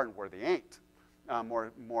things are and where they ain't,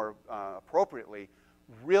 more appropriately,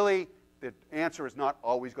 really the answer is not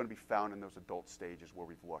always going to be found in those adult stages where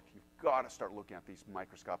we've looked. You've got to start looking at these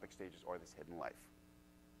microscopic stages or this hidden life.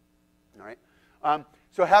 All right?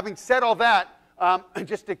 So having said all that,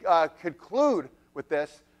 just to conclude with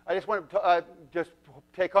this, I just want to just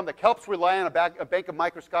take home the kelps rely on a bank of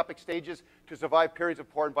microscopic stages to survive periods of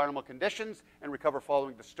poor environmental conditions and recover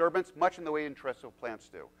following disturbance, much in the way terrestrial plants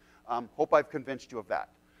do. Hope I've convinced you of that.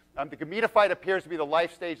 The gametophyte appears to be the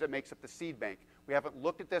life stage that makes up the seed bank. We haven't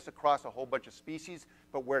looked at this across a whole bunch of species,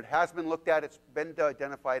 but where it has been looked at, it's been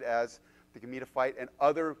identified as the gametophyte, and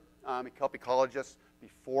other kelp ecologists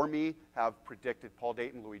before me have predicted, Paul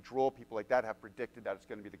Dayton, Louis Drool, people like that have predicted that it's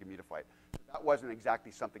going to be the gametophyte. That wasn't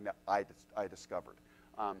exactly something that I discovered.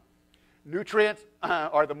 Nutrients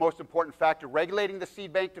are the most important factor regulating the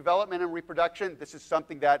seed bank development and reproduction. This is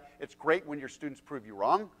something that it's great when your students prove you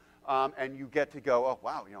wrong, and you get to go, oh,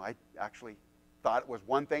 wow, you know, I actually thought it was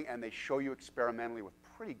one thing, and they show you experimentally with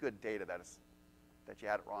pretty good data that you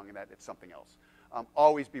had it wrong and that it's something else.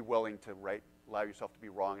 Always be willing to allow yourself to be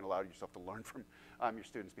wrong and allow yourself to learn from your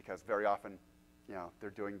students, because very often, you know,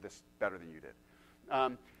 they're doing this better than you did.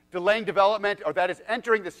 Delaying development, or that is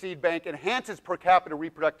entering the seed bank, enhances per capita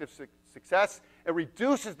reproductive success. It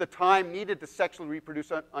reduces the time needed to sexually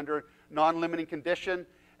reproduce under non-limiting condition.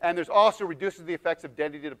 And there's also reduces the effects of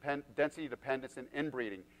density dependence and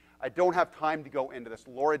inbreeding. I don't have time to go into this.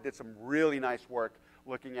 Laura did some really nice work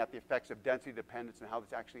looking at the effects of density dependence and how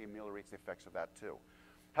this actually ameliorates the effects of that too.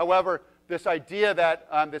 However, this idea that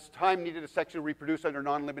this time needed to sexually reproduce under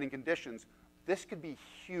non-limiting conditions, this could be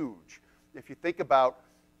huge. If you think about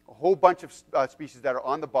a whole bunch of species that are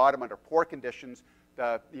on the bottom under poor conditions,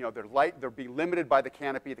 you know, they're being limited by the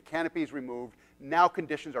canopy is removed. Now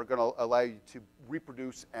conditions are going to allow you to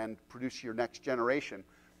reproduce and produce your next generation.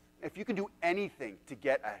 If you can do anything to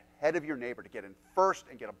get ahead of your neighbor, to get in first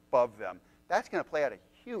and get above them, that's going to play out a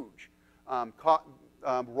huge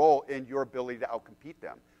role in your ability to outcompete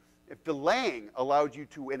them. If delaying allows you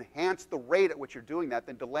to enhance the rate at which you're doing that,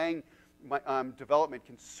 then delaying development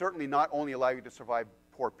can certainly not only allow you to survive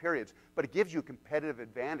poor periods, but it gives you a competitive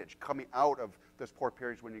advantage coming out of those poor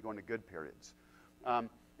periods when you go into good periods.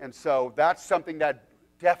 And so that's something that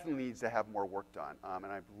definitely needs to have more work done. And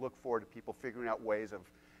I look forward to people figuring out ways of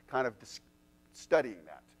kind of studying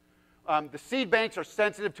that. The seed banks are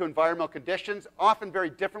sensitive to environmental conditions, often very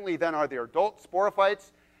differently than are their adult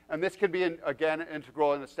sporophytes. And this can be, again,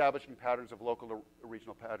 integral in establishing patterns of local to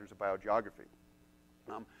regional patterns of biogeography.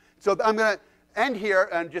 So I'm going to end here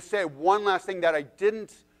and just say one last thing that I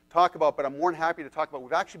didn't talk about, but I'm more than happy to talk about.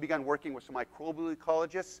 We've actually begun working with some microbial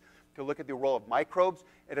ecologists to look at the role of microbes.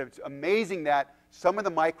 And it's amazing that some of the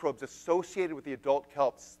microbes associated with the adult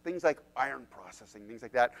kelps, things like iron processing, things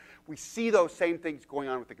like that, we see those same things going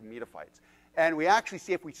on with the gametophytes. And we actually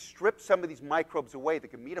see if we strip some of these microbes away, the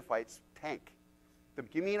gametophytes tank. The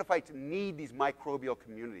gametophytes need these microbial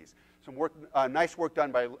communities. Some work, nice work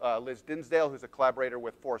done by Liz Dinsdale, who's a collaborator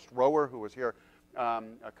with Forrest Rower, who was here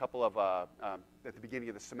a couple of at the beginning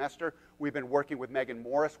of the semester. We've been working with Megan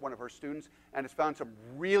Morris, one of her students, and has found some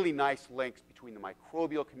really nice links between the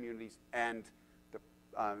microbial communities and the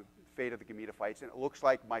fate of the gametophytes. And it looks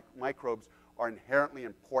like microbes are inherently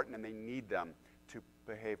important, and they need them to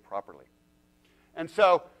behave properly. And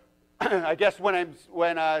so, I guess when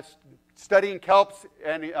studying kelps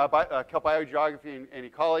and kelp biogeography and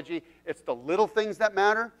ecology, it's the little things that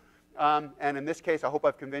matter. And in this case, I hope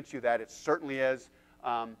I've convinced you that it certainly is.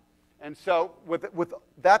 And so with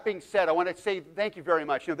that being said, I want to say thank you very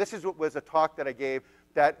much. You know, this was a talk that I gave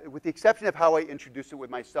that, with the exception of how I introduced it with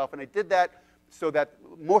myself, and I did that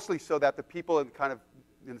mostly so that the people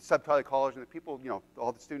in the subtitle college and the people, you know,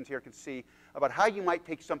 all the students here can see about how you might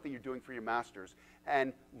take something you're doing for your master's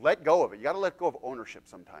and let go of it. You got to let go of ownership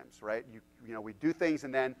sometimes, right? You know, we do things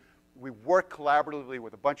and then we work collaboratively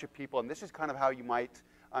with a bunch of people, and this is kind of how you might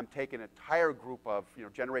take an entire group of, you know,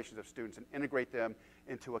 generations of students and integrate them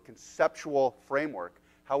into a conceptual framework,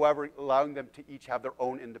 however, allowing them to each have their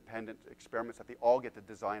own independent experiments that they all get to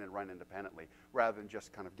design and run independently, rather than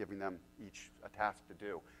just kind of giving them each a task to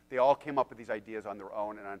do. They all came up with these ideas on their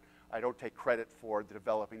own, and I don't take credit for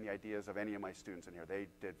developing the ideas of any of my students in here. They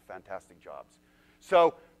did fantastic jobs.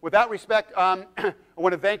 So with that respect, I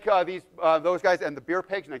want to thank those guys and the beer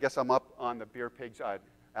pigs, and I guess I'm up on the beer pigs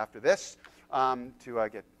after this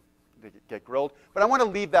to get grilled. But I want to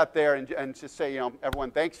leave that there and just say, you know,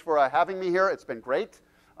 everyone, thanks for having me here. It's been great.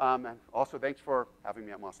 And also, thanks for having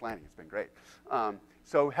me at Moss Landing. It's been great.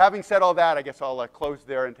 So having said all that, I guess I'll close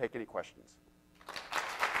there and take any questions.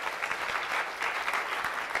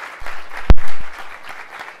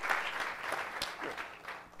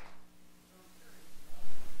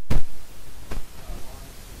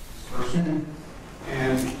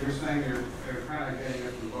 And you're saying you're kind of getting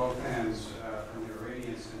it from both ends, from the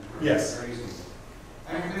irradiance and from yes. the grazing.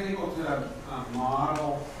 Have you been able to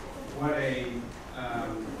model what a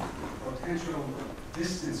potential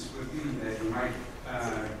distance would be that you might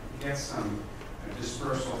get some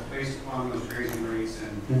dispersal based upon those grazing rates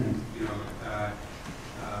and you know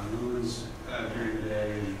moons during the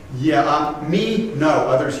day? Yeah, me, no.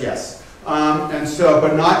 Others, yes. And so,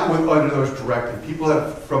 but not under those directly. People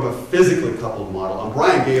have, from a physically coupled model.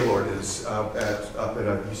 Brian Gaylord is up at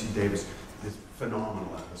UC Davis, is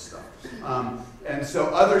phenomenal at this stuff. And so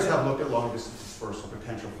others have looked at long distance dispersal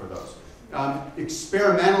potential for those.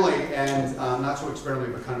 Experimentally, and not so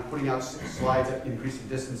experimentally, but kind of putting out slides at increasing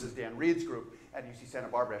distances, Dan Reed's group at UC Santa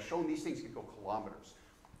Barbara has shown these things can go kilometers.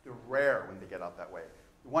 They're rare when they get out that way.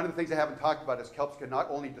 One of the things I haven't talked about is kelps can not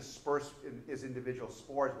only disperse as individual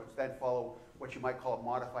spores, which then follow what you might call a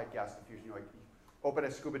modified gas diffusion. You know, like you open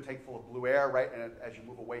a scuba tank full of blue air, right, and as you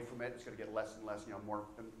move away from it, it's going to get less and less, you know,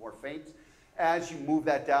 more faint. As you move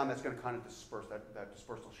that down, that's going to kind of disperse. That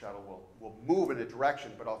dispersal shadow will move in a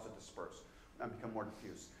direction, but also disperse and become more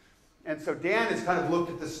diffuse. And so Dan has kind of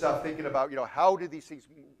looked at this stuff, thinking about, you know, how do these things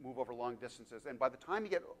move over long distances? And by the time you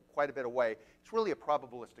get quite a bit away, it's really a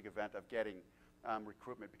probabilistic event of getting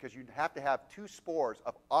recruitment, because you'd have to have two spores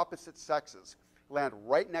of opposite sexes land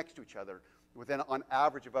right next to each other within, on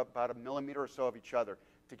average, of about a millimeter or so of each other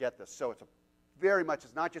to get this. So it's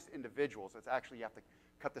it's not just individuals. It's actually, you have to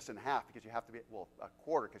cut this in half, because you have to be, well, a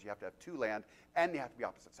quarter, because you have to have two land, and they have to be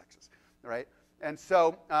opposite sexes, right? And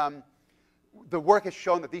so the work has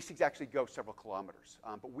shown that these things actually go several kilometers.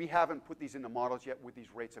 But we haven't put these into models yet with these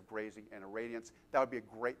rates of grazing and irradiance. That would be a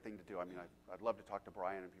great thing to do. I mean, I'd love to talk to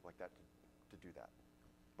Brian and people like that to do that.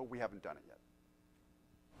 But we haven't done it yet.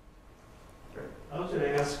 I was going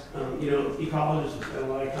to ask, you know, ecologists have spent a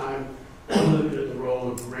lot of time looking at the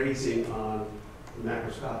role of grazing on the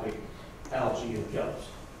macroscopic algae and kelps.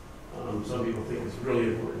 Some people think it's really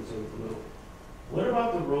important, some people don't. What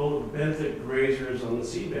about the role of benthic grazers on the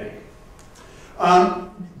seed bank?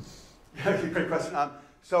 Great question.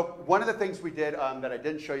 So one of the things we did that I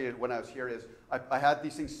didn't show you when I was here is I had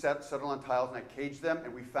these things settled on tiles, and I caged them,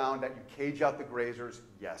 and we found that you cage out the grazers,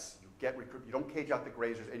 yes, you get recruit. You don't cage out the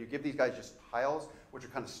grazers, and you give these guys just tiles, which are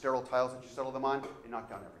kind of sterile tiles that you settle them on, you knock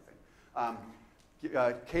down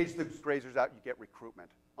everything. Cage the grazers out, you get recruitment.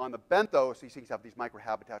 On the benthos, these things have these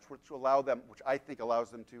microhabitats, which I think allows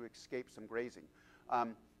them to escape some grazing.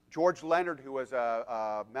 George Leonard, who was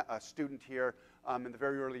a student here in the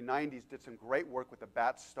very early 90s, did some great work with the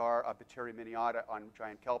bat star Bateria miniata on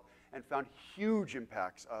giant kelp, and found huge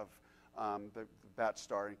impacts of the bat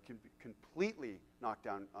star, and can completely knock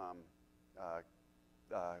down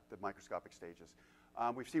the microscopic stages.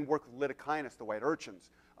 We've seen work with Lidocyanus, the white urchins.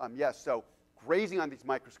 Yes, so grazing on these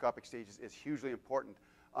microscopic stages is hugely important.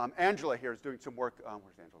 Angela here is doing some work.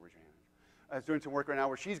 Where's Angela? Raise your hand. Is doing some work right now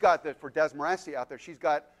where she's got, for Desmaresi out there, she's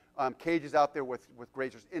got cages out there with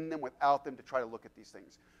grazers in them, without them, to try to look at these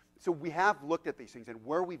things. So we have looked at these things, and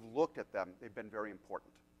where we've looked at them, they've been very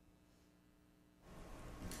important.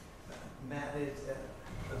 Matt,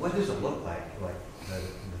 what does it look like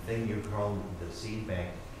the thing you call the seed bank?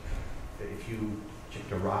 If you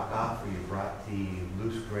chipped a rock off, or you brought the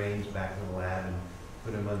loose grains back to the lab and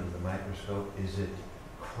put them under the microscope, is it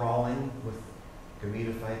crawling with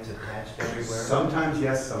gametophytes attached everywhere? Sometimes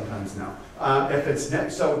yes, sometimes no. If it's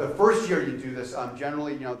so the first year you do this,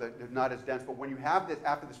 generally, you know, they're not as dense. But when you have this,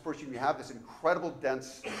 after this first year, you have this incredible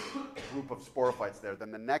dense group of sporophytes there.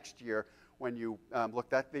 Then the next year, when you look,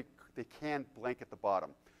 that they can blanket the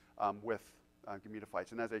bottom with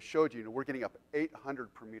gametophytes. And as I showed you, you know, we're getting up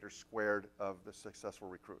 800 per meter squared of the successful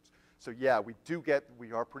recruits. So yeah,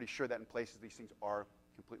 we are pretty sure that in places these things are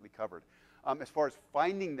completely covered. As far as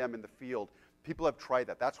finding them in the field, people have tried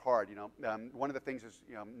that. That's hard, you know. One of the things is,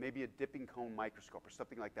 you know, maybe a dipping cone microscope or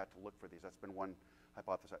something like that to look for these. That's been one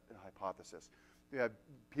hypothesis.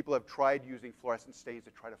 People have tried using fluorescent stains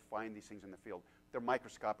to try to find these things in the field. They're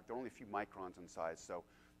microscopic. They're only a few microns in size, so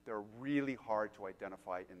they're really hard to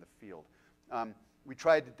identify in the field. I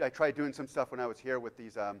tried doing some stuff when I was here with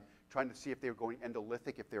these, trying to see if they were going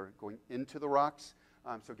endolithic, if they were going into the rocks.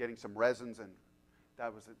 So getting some resins, and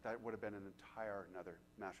that would have been another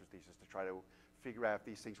master's thesis, to try to figure out if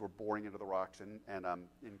these things were boring into the rocks and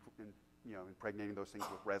you know, impregnating those things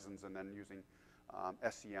with resins, and then using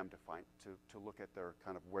SEM to look at their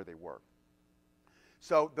kind of where they were.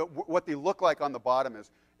 So what they look like on the bottom is,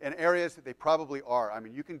 in areas that they probably are. I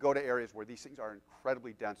mean, you can go to areas where these things are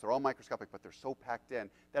incredibly dense. They're all microscopic, but they're so packed in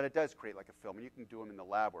that it does create like a film. And you can do them in the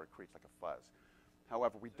lab where it creates like a fuzz.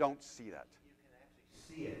 However, we don't see that. You can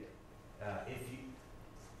actually see it. If you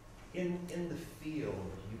in the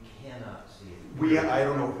field, you cannot see it. I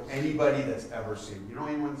don't know if anybody that's ever seen. You know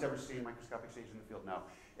anyone that's ever seen microscopic stage in the field? No.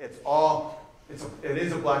 It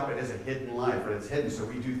is a black, but it is a hidden line, but it's hidden. So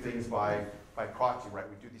we do things by proxy, right?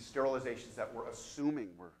 We do these sterilizations that we're assuming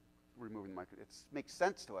we're removing the micro. It makes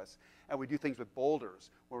sense to us. And we do things with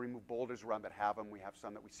boulders, where we move boulders around that have them. We have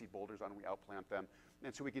some that we see boulders on, and we outplant them.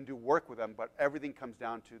 And so we can do work with them, but everything comes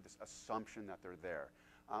down to this assumption that they're there.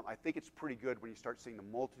 I think it's pretty good when you start seeing the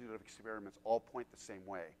multitude of experiments all point the same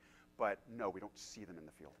way. But no, we don't see them in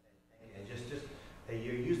the field. And just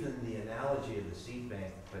You're using the analogy of the seed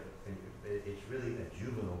bank, but it's really a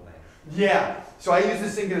juvenile bank. Yeah, so I used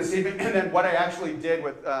this thing in the seed bank, and then what I actually did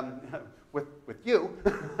with you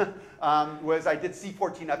was I did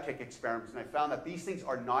C14 uptake experiments, and I found that these things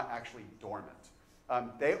are not actually dormant.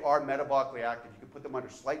 They are metabolically active. You can put them under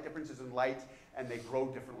slight differences in light, and they grow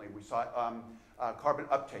differently. We saw carbon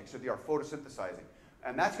uptake, so they are photosynthesizing.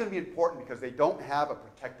 And that's going to be important because they don't have a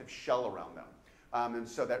protective shell around them. And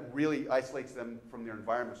so that really isolates them from their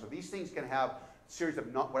environment. So these things can have a series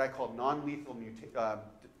of what I call non-lethal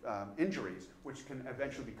injuries, which can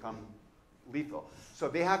eventually become lethal. So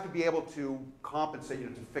they have to be able to compensate,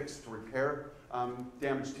 to fix, to repair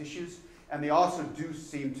damaged tissues. And they also do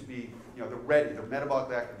seem to be, they're ready. They're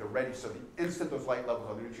metabolically active. They're ready. So the instant those light levels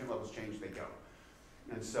or the nutrient levels change, they go.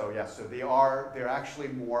 And so, yeah, so they're actually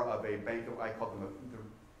more of a bank of, I call them, they're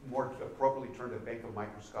more appropriately termed a bank of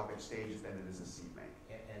microscopic stages than it is a seed bank.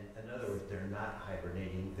 And in other words, they're not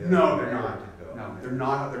hibernating. No, they're not. To go. No,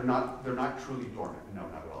 they're not truly dormant. No,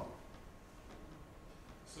 not at all.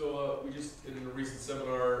 So we just, in a recent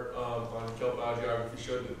seminar on kelp biogeography,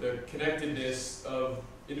 showed that the connectedness of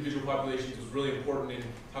individual populations was really important in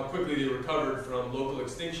how quickly they recovered from local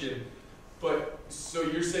extinction. But, so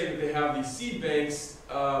you're saying that they have these seed banks,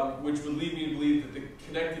 which would lead me to believe that the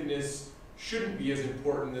connectedness shouldn't be as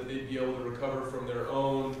important, that they'd be able to recover from their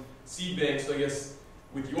own seed banks. So I guess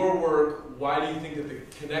with your work, why do you think that the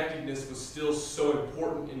connectedness was still so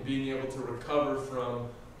important in being able to recover from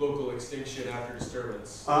local extinction after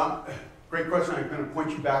disturbance? Great question. I'm going to point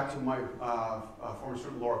you back to my former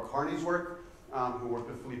student Laura Carney's work, who worked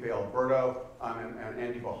with Felipe Alberto and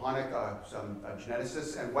Andy Bohanek, some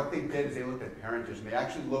geneticists. And what they did is they looked at parentage, and they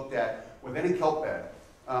actually looked at, within a kelp bed,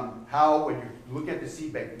 how, when you look at the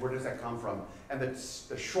seed bank, where does that come from? And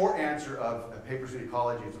the short answer of Papers in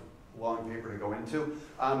Ecology is a long paper to go into,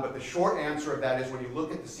 but the short answer of that is when you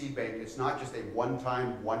look at the seed bank, it's not just a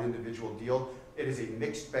one-time, one individual deal. It is a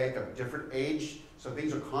mixed bank of different age, so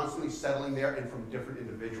things are constantly settling there and from different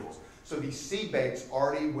individuals. So these seed banks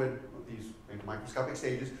already would, these microscopic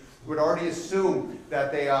stages, would already assume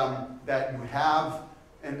that they that you have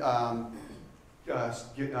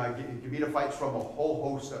gametophytes from a whole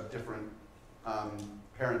host of different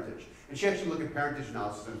parentage. And she actually looked at parentage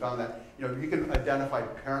analysis and found that you can identify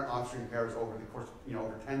parent-offspring pairs over the course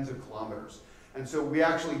over tens of kilometers. And so we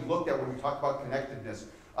actually looked at, when we talk about connectedness,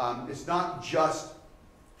 it's not just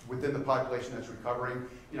within the population that's recovering.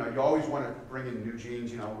 You always want to bring in new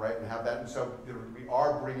genes, right, and have that. And so we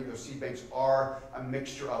are bringing, those seed banks are a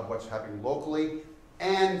mixture of what's happening locally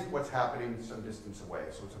and what's happening some distance away.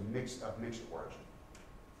 So it's a mixed origin.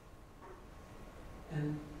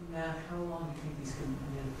 And Matt, how long do you think these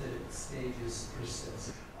connected stages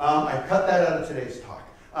persist? I cut that out of today's talk.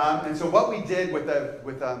 And so what we did with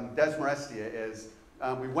Desmorestia is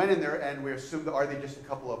we went in there and we assumed, are they just a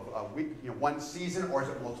couple of weeks, one season, or is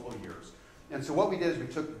it multiple years? And so what we did is we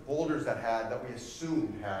took boulders that we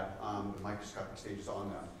assumed had the microscopic stages on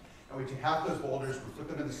them. And we took half those boulders, we put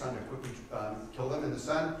them in the sun to quickly kill them in the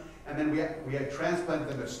sun, and then we had transplanted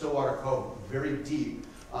them at Stillwater Cove, very deep,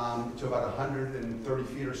 to about 130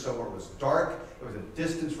 feet or so, where it was dark. It was a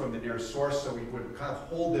distance from the nearest source, so we would kind of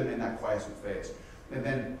hold them in that quiescent phase. And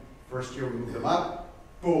then first year we moved them up,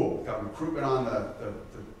 boom, got recruitment on the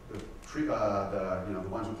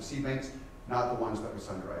ones with the seed banks, not the ones that were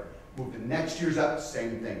sun-dried. Moved the next year's up,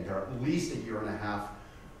 same thing. They're at least a year and a half.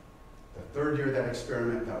 The third year of that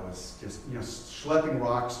experiment, that was just schlepping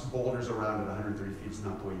rocks, boulders around at 130 feet is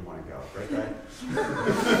not the way you want to go, right?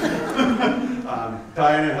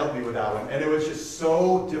 Diana helped me with that one, and it was just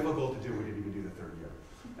so difficult to do. We didn't even do the third year,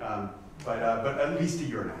 but at least a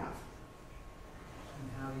year and a half. And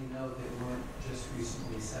how do you know they weren't just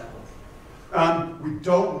recently settled? We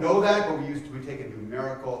don't know that, but we take a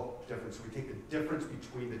numerical difference. We take the difference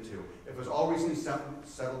between the two. If it was all recently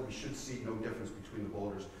settled, we should see no difference between the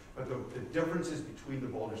boulders. But the differences between the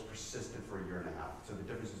boulders persisted for a year and a half. So the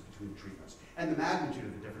differences between the treatments. And the magnitude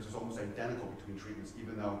of the difference is almost identical between treatments,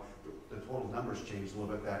 even though the total numbers changed a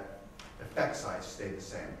little bit, that effect size stayed the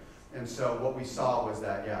same. And so what we saw was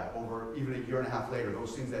that, over even a year and a half later,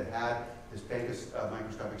 those things that had this bank of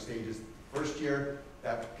microscopic stages, first year,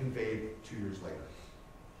 that conveyed 2 years later.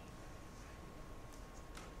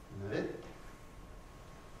 Isn't that it?